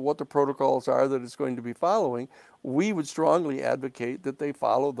determine what the protocols are that it's going to be following, we would strongly advocate that they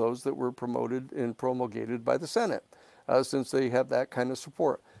follow those that were promoted and promulgated by the Senate, since they have that kind of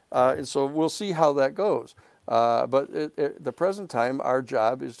support. And so we'll see how that goes. But at the present time, our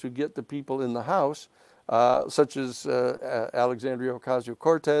job is to get the people in the House, such as Alexandria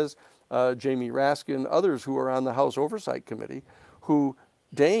Ocasio-Cortez, Jamie Raskin, others who are on the House Oversight Committee, who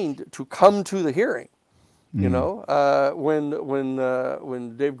deigned to come to the hearing. You know, when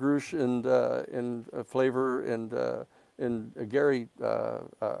Dave Grush and Flavor and Gary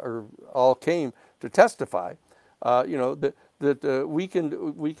all came to testify, you know, that we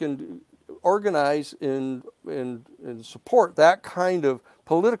can organize and support that kind of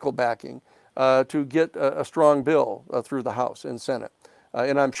political backing to get a strong bill through the House and Senate.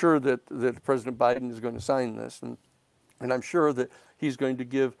 And I'm sure that President Biden is going to sign this, and I'm sure that he's going to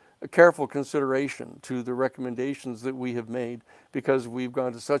give a careful consideration to the recommendations that we have made, because we've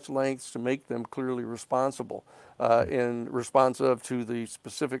gone to such lengths to make them clearly responsible and responsive to the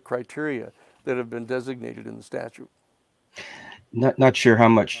specific criteria that have been designated in the statute. Not sure how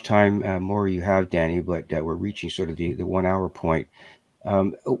much time more you have, Danny, but we're reaching sort of the 1 hour point.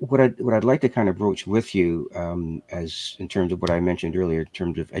 What I'd like to kind of broach with you, as in terms of what I mentioned earlier, in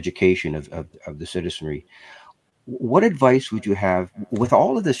terms of education of the citizenry, what advice would you have with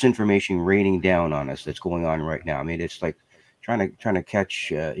all of this information raining down on us that's going on right now? I mean, it's like trying to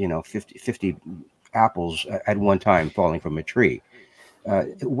catch you know, 50 apples at one time falling from a tree.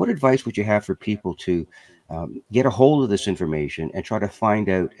 What advice would you have for people to get a hold of this information and try to find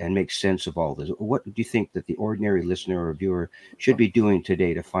out and make sense of all this? What do you think that the ordinary listener or viewer should be doing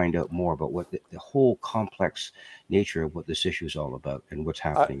today to find out more about what the whole complex nature of what this issue is all about and what's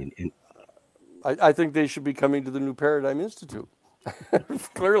happening? I think they should be coming to the New Paradigm Institute.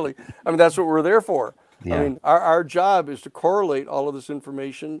 Clearly. I mean, that's what we're there for. Yeah. I mean, our job is to correlate all of this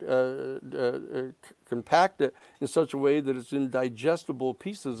information, compact it in such a way that it's in digestible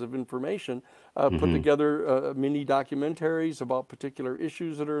pieces of information, put together mini documentaries about particular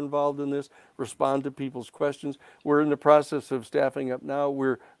issues that are involved in this, respond to people's questions. We're in the process of staffing up now.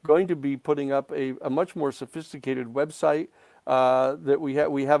 We're going to be putting up a much more sophisticated website that we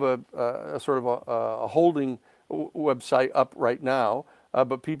have a sort of a holding website up right now,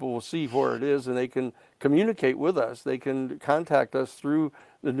 but people will see where it is and they can communicate with us. They can contact us through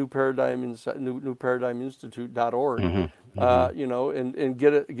the New Paradigm newparadigminstitute.org, you know, and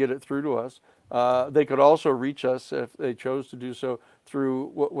get it through to us. They could also reach us if they chose to do so through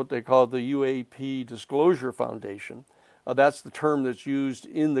what they call the UAP Disclosure Foundation. That's the term that's used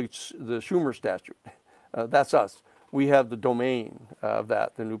in the Schumer statute. That's us. We have the domain of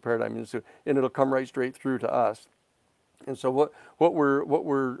that, the New Paradigm Institute, and it'll come right straight through to us. And so what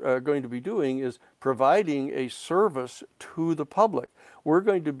we're going to be doing is providing a service to the public. We're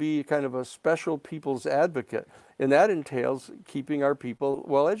going to be kind of a special people's advocate, and that entails keeping our people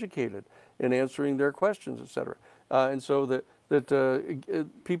well educated and answering their questions, et cetera. And so that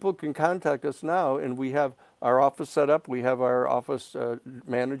people can contact us now, and we have our office set up. We have our office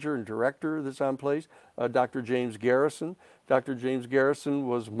manager and director that's on place, Dr. James Garrison. Dr. James Garrison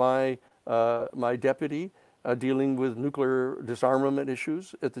was my deputy dealing with nuclear disarmament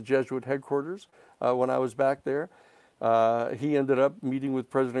issues at the Jesuit headquarters when I was back there. He ended up meeting with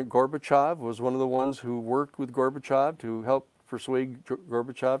President Gorbachev, was one of the ones who worked with Gorbachev to help persuade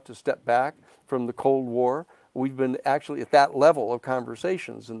Gorbachev to step back from the Cold War. We've been actually at that level of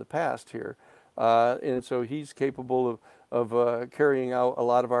conversations in the past here. And so he's capable of carrying out a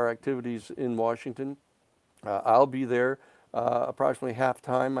lot of our activities in Washington. I'll be there approximately half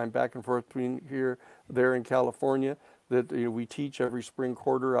time. I'm back and forth between there in California. That we teach every spring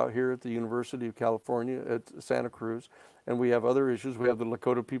quarter out here at the University of California at Santa Cruz, and we have other issues. We have the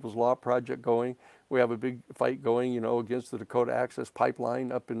Lakota People's Law Project going. We have a big fight going, against the Dakota Access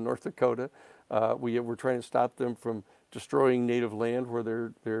Pipeline up in North Dakota. We're trying to stop them from destroying native land where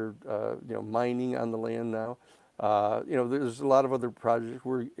they're mining on the land now. There's a lot of other projects.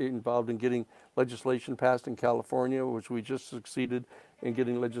 We're involved in getting legislation passed in California, which we just succeeded in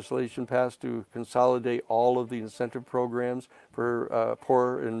getting legislation passed to consolidate all of the incentive programs for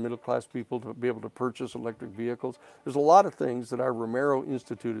poor and middle-class people to be able to purchase electric vehicles. There's a lot of things that our Romero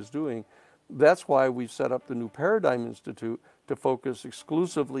Institute is doing. That's why we've set up the New Paradigm Institute to focus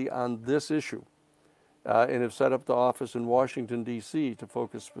exclusively on this issue. And have set up the office in Washington, D.C. to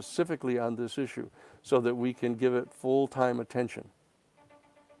focus specifically on this issue so that we can give it full-time attention.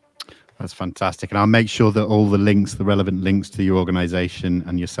 That's fantastic. And I'll make sure that all the links, the relevant links to your organization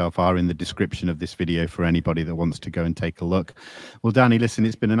and yourself are in the description of this video for anybody that wants to go and take a look. Well, Danny, listen,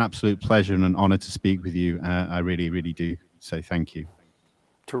 it's been an absolute pleasure and an honor to speak with you. I really, really do say thank you.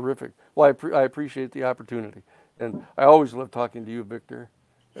 Terrific. Well, I appreciate the opportunity. And I always love talking to you, Victor.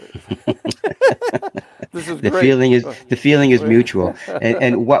 This is the great. feeling is mutual.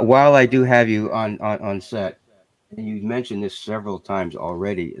 And while I do have you on set, and you mentioned this several times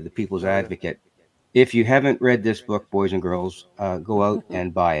already, The People's Advocate. If you haven't read this book, boys and girls, go out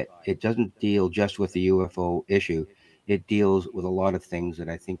and buy it. It doesn't deal just with the UFO issue. It deals with a lot of things that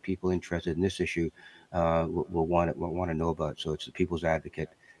I think people interested in this issue will want to know about. So it's The People's Advocate,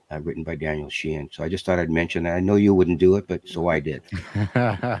 written by Daniel Sheehan. So I just thought I'd mention that. I know you wouldn't do it, but so I did.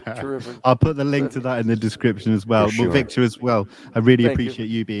 Terrific. I'll put the link to that in the description as well. Sure. Well, Victor as well. I really appreciate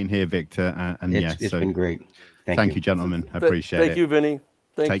you being here, Victor. And it's been great. Thank you, gentlemen. I appreciate it. Thank you, Vinny.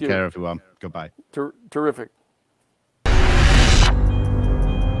 Take care, everyone. Goodbye. Terrific.